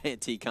enable it, and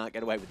JNT can't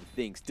get away with the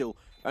thing. Still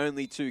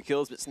only 2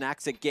 kills, but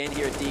Snacks again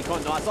here at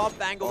Decon. Nice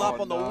off, angled up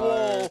on the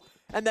wall,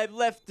 and they've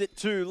left it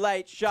too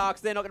late.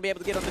 Sharks, they're not going to be able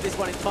to get onto this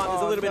one in time.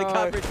 There's a little bit of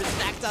coverage, but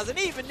Snacks doesn't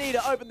even need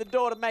to open the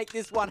door to make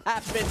this one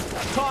happen.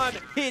 Time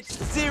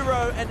hits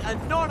 0, and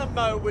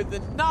Anonymo with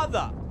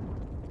another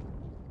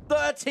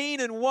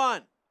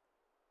 13-1.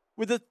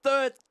 With a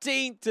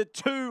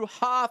 13-2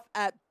 half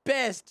at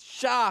best.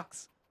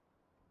 Sharks,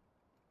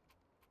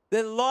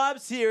 their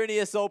lives here in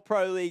ESL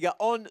Pro League are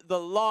on the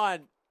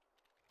line,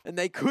 and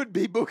they could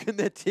be booking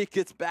their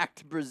tickets back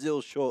to Brazil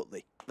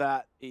shortly.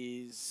 That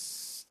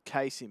is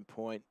case in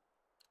point.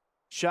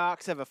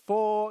 Sharks have a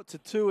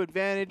 4-2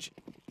 advantage.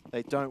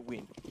 They don't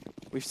win.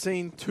 We've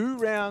seen 2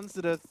 rounds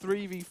that are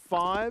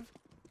 3v5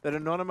 that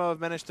Anonymo have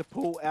managed to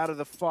pull out of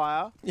the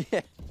fire.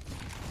 Yeah.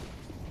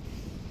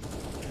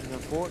 And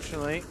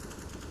unfortunately,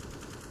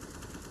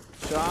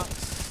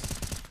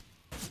 Sharks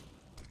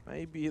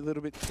may be a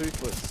little bit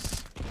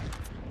toothless.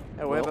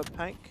 However,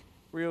 Pank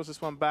reels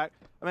this one back.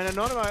 I mean,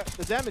 Anonymo,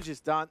 the damage is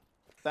done.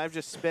 They've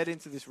just sped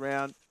into this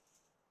round.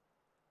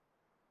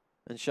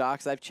 And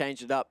Sharks, they've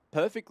changed it up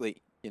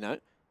perfectly, you know.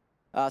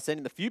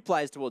 Sending the few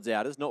players towards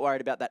outers, not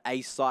worried about that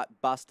A site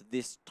bust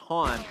this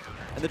time.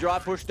 And the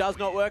drive push does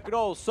not work at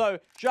all. So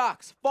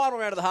Sharks, final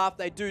round of the half,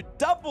 they do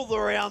double the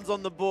rounds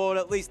on the board.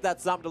 At least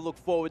that's something to look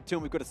forward to.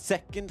 And we've got a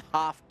second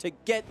half to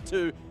get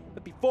to.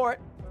 But before it,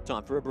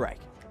 time for a break.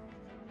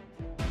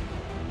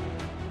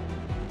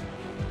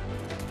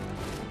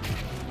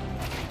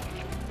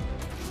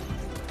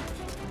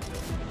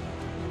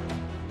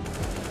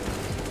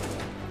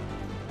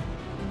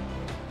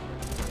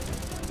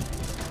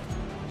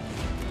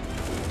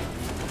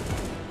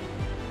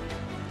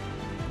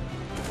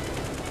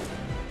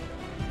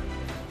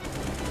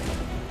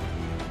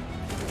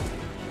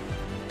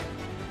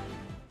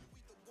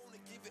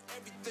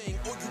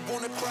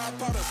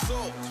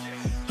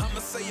 I'ma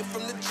say it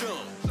from the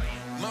jump.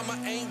 Mama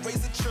ain't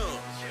raised a chump.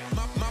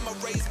 Mama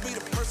raised me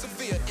to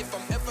persevere if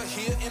I'm ever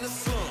here in a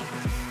slum.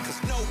 Cause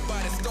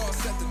nobody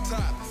starts at the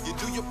top. You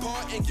do your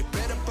part and you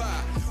better buy.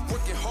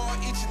 Working hard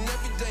each and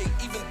every day,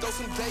 even though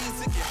some days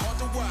it get hard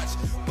to watch.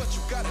 But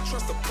you gotta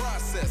trust the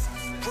process.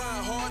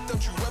 Grind hard,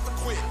 don't you ever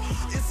quit.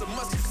 It's a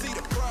must, you see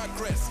the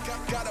progress.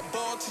 Got a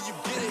ball till you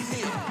get a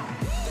hit.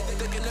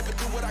 They can never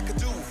do what I could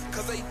do,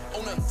 cause they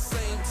own the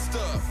same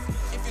stuff.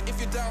 If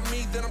you doubt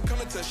me, then I'm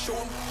coming to show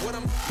them what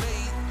I'm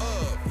made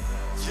of.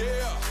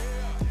 Yeah,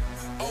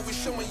 always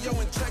showing your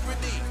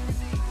integrity.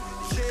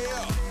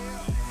 Yeah,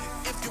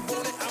 if you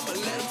want it, I'ma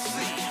let them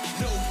see.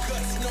 No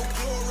guts, no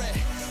glory,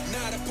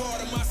 not a part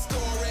of my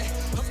story.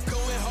 I'm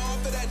going hard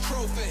for that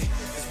trophy,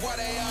 it's why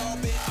they all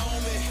been on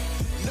me.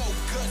 No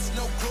guts,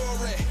 no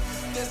glory,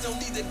 there's no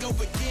need to go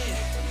begin.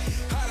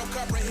 I don't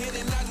comprehend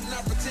and I do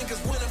not pretend,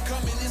 cause when I'm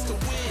coming it's to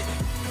win.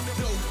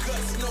 No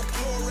guts, no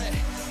glory,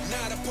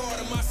 not a part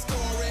of my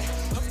story.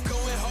 I'm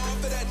going hard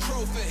for that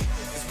trophy,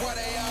 it's why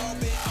they all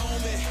been on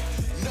me.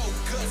 No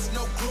guts,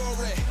 no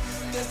glory,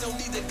 there's no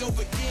need to go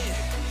begin.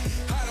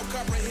 I don't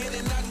comprehend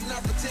and I do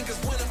not pretend, cause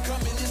when I'm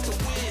coming it's to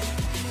win.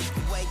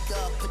 Wake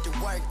up, put the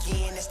work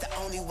in, that's the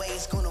only way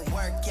it's gonna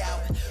work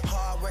out.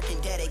 Hard work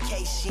and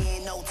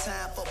dedication, no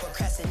time for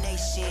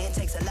procrastination.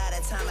 Takes a lot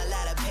of time, a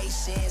lot of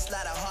patience, a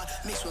lot of heart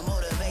mixed with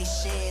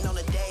motivation. On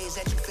the days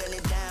that you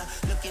feeling down,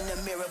 look in the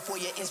mirror for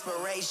your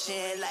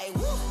inspiration. Like,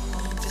 woo,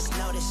 just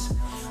notice,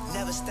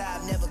 never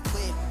stop, never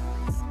quit.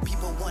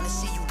 People wanna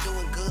see you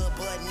doing good,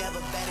 but never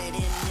better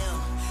than them.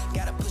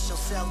 Gotta push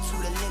yourself to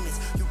the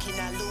limits. You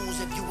cannot lose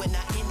if you are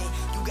not in it.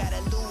 You gotta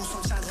lose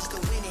sometimes just to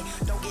win it.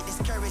 Don't get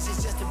discouraged,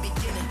 it's just the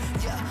beginning.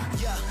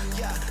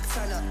 Yeah,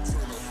 turn up.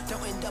 Don't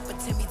end up a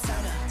Timmy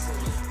Turner.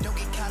 Don't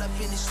get caught up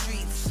in the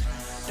streets.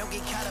 Don't get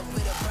caught up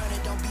with a burner.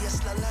 Don't be a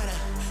slow learner.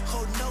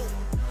 Oh no,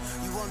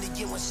 you only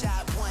get one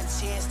shot, one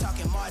chance.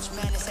 Talking March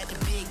Madness at the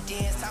big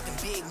dance. Talking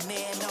big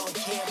man on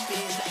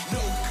campus. Like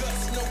no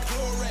guts, no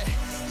glory,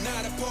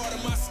 not a part of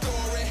my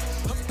story.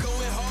 I'm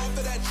going hard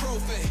for that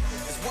trophy,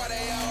 it's why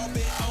they all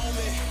been on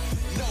me.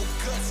 No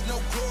guts, no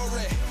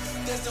glory,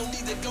 there's no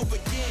need to go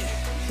begin.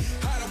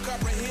 I don't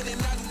comprehend and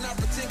I do not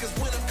pretend, cause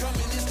when I'm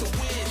coming it's to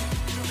win.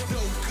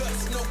 No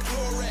guts, no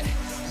glory,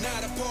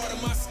 not a part of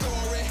my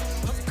story.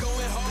 I'm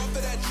going hard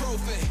for that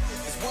trophy,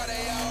 it's why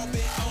they all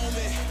been on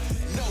me.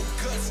 No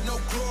guts, no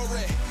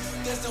glory,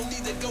 there's no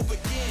need to go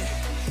begin.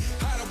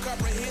 I don't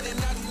comprehend and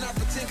I do not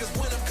pretend, cause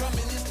when I'm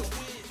coming it's to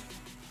win.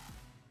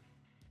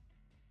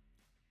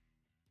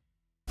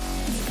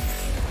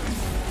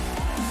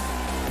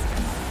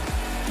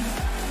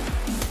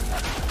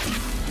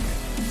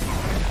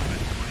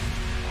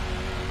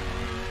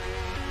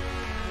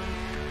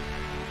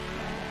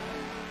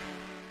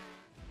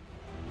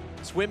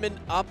 Swimming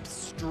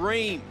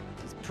upstream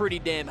is pretty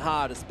damn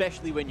hard,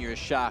 especially when you're a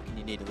shark and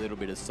you need a little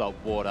bit of salt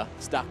water.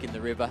 Stuck in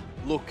the river,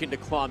 looking to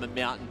climb a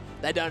mountain.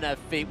 They don't have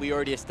feet, we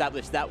already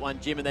established that one,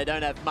 Jim, and they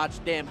don't have much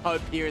damn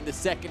hope here in the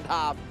second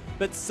half.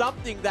 But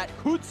something that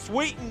could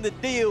sweeten the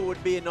deal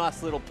would be a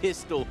nice little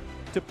pistol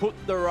to put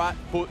the right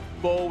foot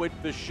forward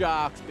for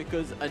Sharks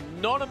because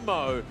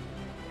Anonymo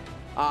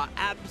are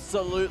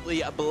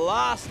absolutely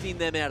blasting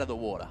them out of the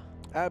water.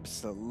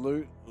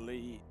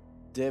 Absolutely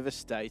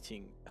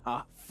devastating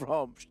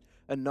from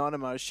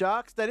Anonymo.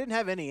 Sharks, they didn't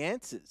have any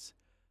answers.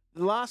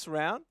 The last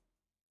round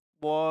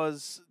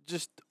was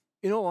just,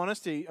 in all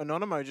honesty,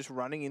 Anonymo just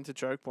running into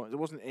choke points. There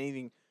wasn't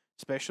anything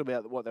special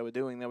about what they were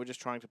doing. They were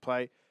just trying to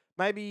play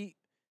maybe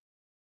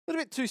a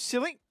little bit too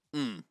silly.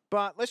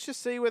 But let's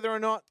just see whether or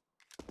not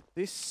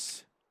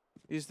this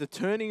is the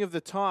turning of the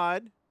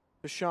tide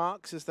for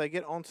Sharks as they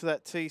get onto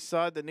that T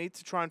side. They need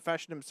to try and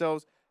fashion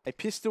themselves a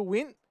pistol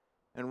win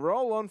and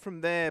roll on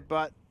from there.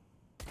 But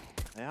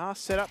they are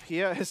set up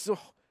here.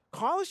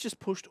 Kyle has just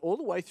pushed all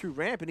the way through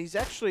ramp, and he's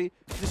actually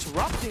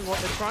disrupting what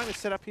they're trying to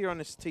set up here on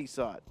this T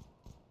side.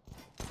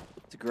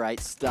 It's a great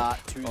start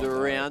to the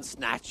round.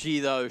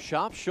 Snatchy, though.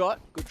 Sharp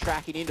shot. Good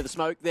tracking into the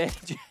smoke there.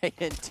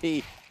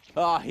 JNT.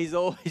 Oh, he's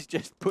always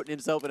just putting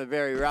himself in a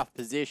very rough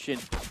position.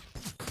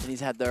 And he's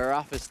had the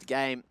roughest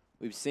game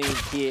we've seen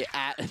here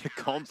at the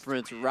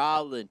conference.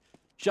 Rowland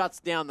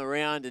shuts down the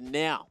round, and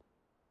now,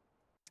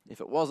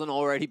 if it wasn't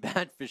already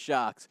bad for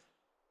Sharks,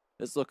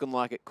 it's looking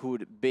like it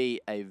could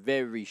be a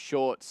very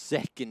short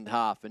second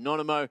half.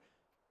 Anonymo,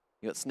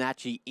 you got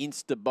Snatchy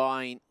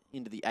insta-buying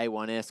into the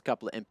A1S,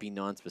 couple of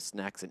MP9s for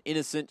Snacks, and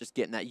Innocent just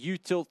getting that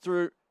util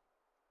through.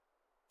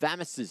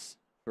 Vamises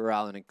for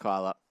Rowland and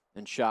Kyle up,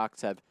 and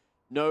Sharks have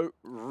no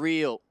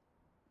real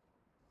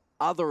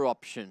other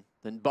option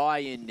than buy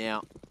in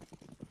now.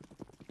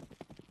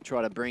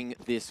 Try to bring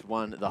this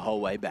one the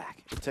whole way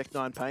back. Tech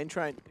 9 Pain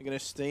Train are going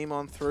to steam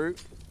on through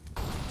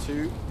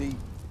to the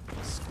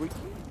Squeaky.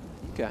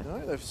 Okay.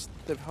 No,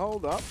 they've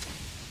held up.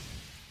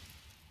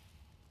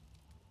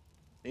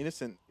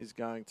 Innocent is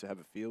going to have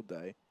a field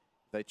day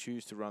if they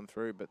choose to run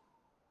through, but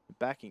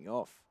backing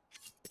off.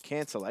 The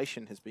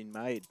cancellation has been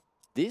made.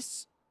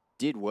 This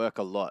did work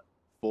a lot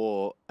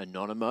for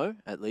Anonymo,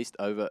 at least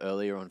over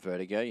earlier on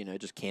Vertigo, you know,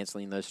 just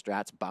cancelling those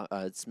strats,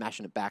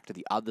 smashing it back to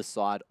the other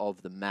side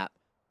of the map.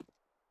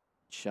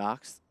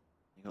 Sharks,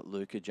 you got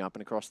Luca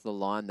jumping across the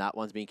line. That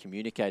one's being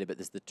communicated, but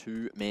there's the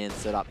two-man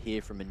setup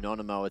here from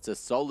Anonymo. It's a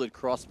solid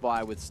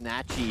crossfire with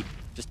Snatchy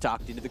just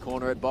tucked into the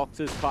corner at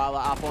boxes.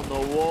 Kyler up on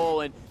the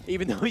wall, and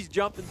even though he's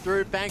jumping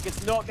through Bank,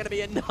 it's not going to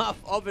be enough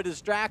of a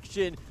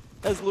distraction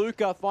as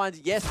Luca finds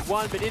yes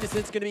one, but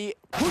Innocent's going to be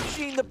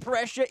pushing the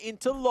pressure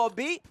into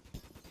lobby.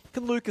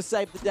 Can Luca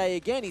save the day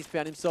again? He's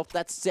found himself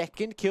that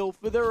second kill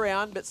for the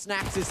round, but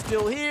Snacks is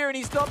still here, and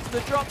he stops the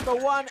drop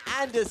for one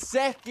and a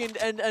second,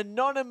 and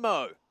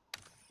Anonymo.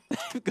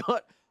 They've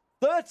got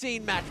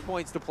 13 match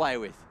points to play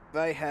with.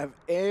 They have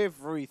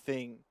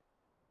everything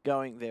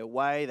going their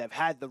way. They've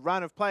had the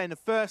run of play in the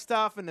first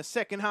half, and the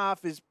second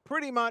half is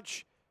pretty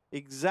much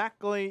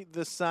exactly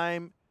the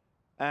same.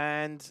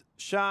 And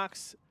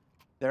Sharks,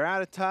 they're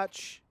out of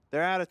touch.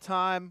 They're out of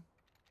time.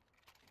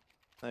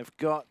 They've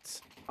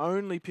got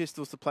only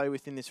pistols to play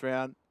with in this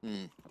round.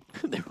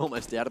 They're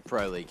almost out of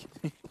Pro League.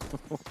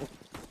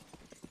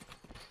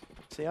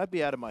 See, I'd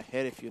be out of my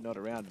head if you're not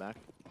around, Mac.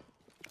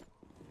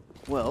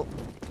 Well,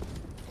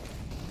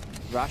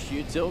 rush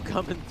util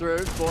coming through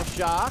for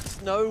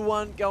Sharks. No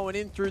one going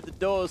in through the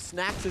doors.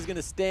 Snacks is going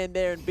to stand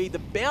there and be the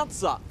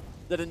bouncer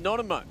that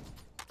Anonymo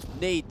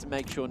need to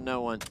make sure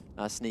no one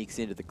sneaks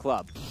into the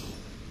club.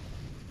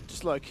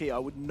 Just low-key, I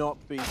would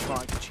not be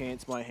trying to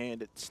chance my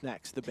hand at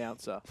Snacks, the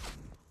bouncer.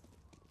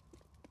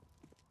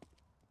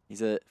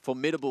 He's a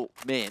formidable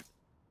man.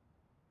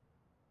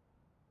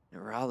 Now,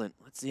 Rowland,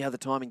 let's see how the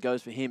timing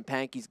goes for him.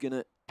 Panky's going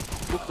to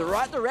look the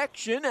right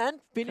direction and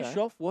finish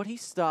off what he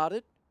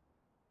started.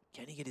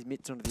 Can he get his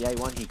mitts onto the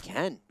A1? He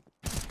can.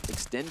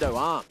 Extendo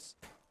arms.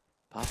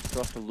 Pass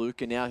across to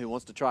Luca now, who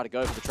wants to try to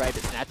go for the trade,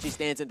 but Snatchy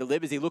stands and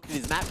delivers. He looked at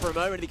his map for a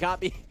moment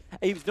and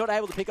he was not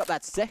able to pick up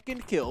that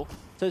second kill.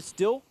 So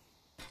still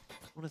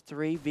on a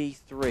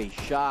 3v3.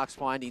 Sharks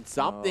finding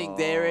something.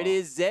 There it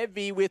is.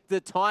 Zevi with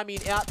the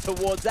timing out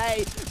towards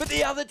A. But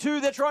the other two,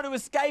 they're trying to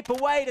escape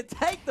away to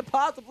take the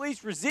path of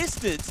least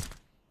resistance.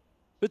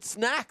 But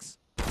Snacks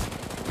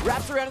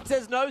wraps around and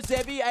says no.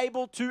 Zevi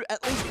able to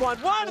at least find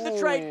one, and the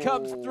trade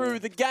comes through.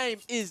 The game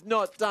is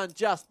not done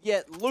just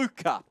yet.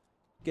 Luca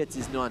gets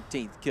his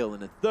 19th kill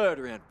in a third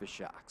round for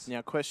Sharks.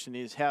 Now, question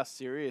is, how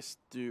serious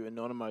do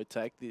Anonymo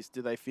take this?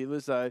 Do they feel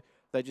as though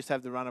they just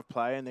have the run of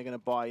play and they're going to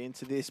buy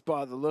into this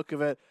by the look of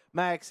it?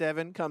 Max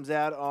Evan comes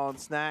out on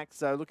Snacks,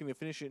 so looking to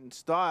finish it in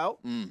style.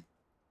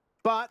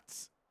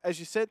 But, as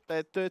you said, they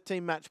had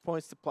 13 match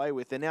points to play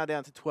with. They're now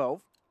down to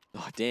 12.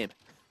 Oh, damn.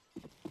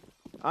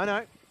 I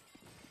know.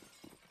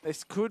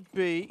 This could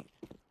be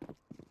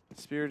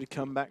a spirited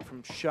comeback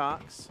from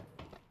Sharks.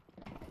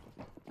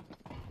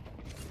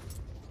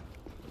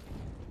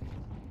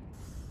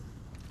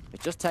 It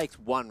just takes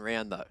one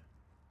round, though,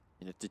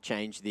 to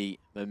change the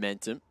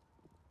momentum,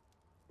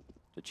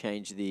 to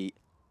change the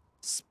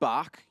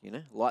spark,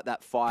 light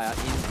that fire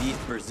in these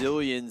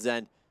Brazilians.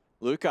 And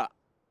Luca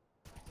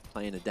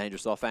playing a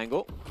dangerous off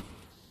angle.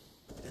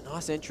 A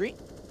nice entry.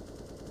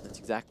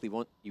 exactly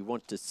what you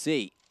want to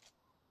see.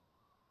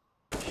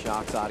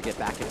 Sharks are to get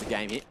back in the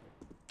game here.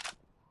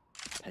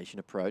 Patient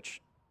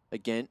approach.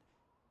 Again,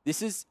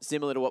 this is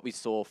similar to what we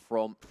saw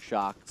from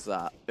Sharks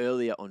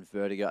earlier on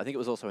Vertigo. I think it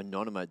was also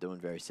Anonymo doing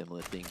very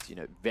similar things. You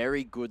know,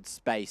 very good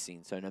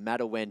spacing. So no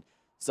matter when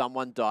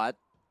someone died,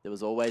 there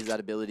was always that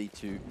ability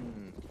to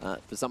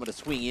for someone to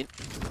swing in.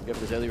 Go for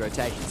those early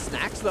rotations.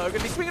 Snacks, though, going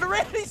to be swinging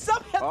around. He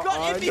somehow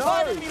got in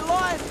behind enemy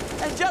line.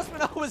 And just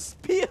when I was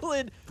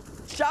peeling,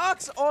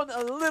 Sharks on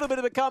a little bit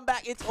of a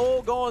comeback. It's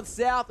all gone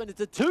south, and it's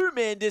a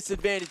two-man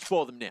disadvantage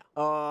for them now.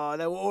 Oh,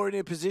 they were already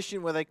in a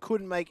position where they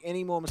couldn't make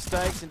any more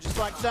mistakes, and just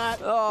like that,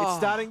 it's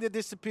starting to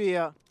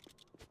disappear.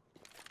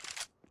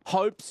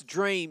 Hopes,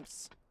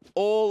 dreams,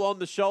 all on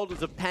the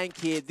shoulders of Pank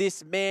here.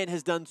 This man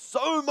has done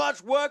so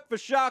much work for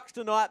Sharks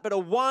tonight, but a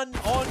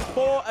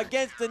 1-on-4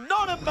 against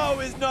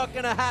Anonymo is not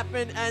going to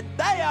happen, and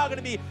they are going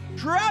to be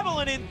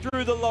traveling in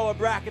through the lower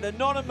bracket.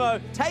 Anonymo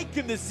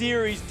taking the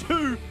series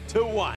 2-1.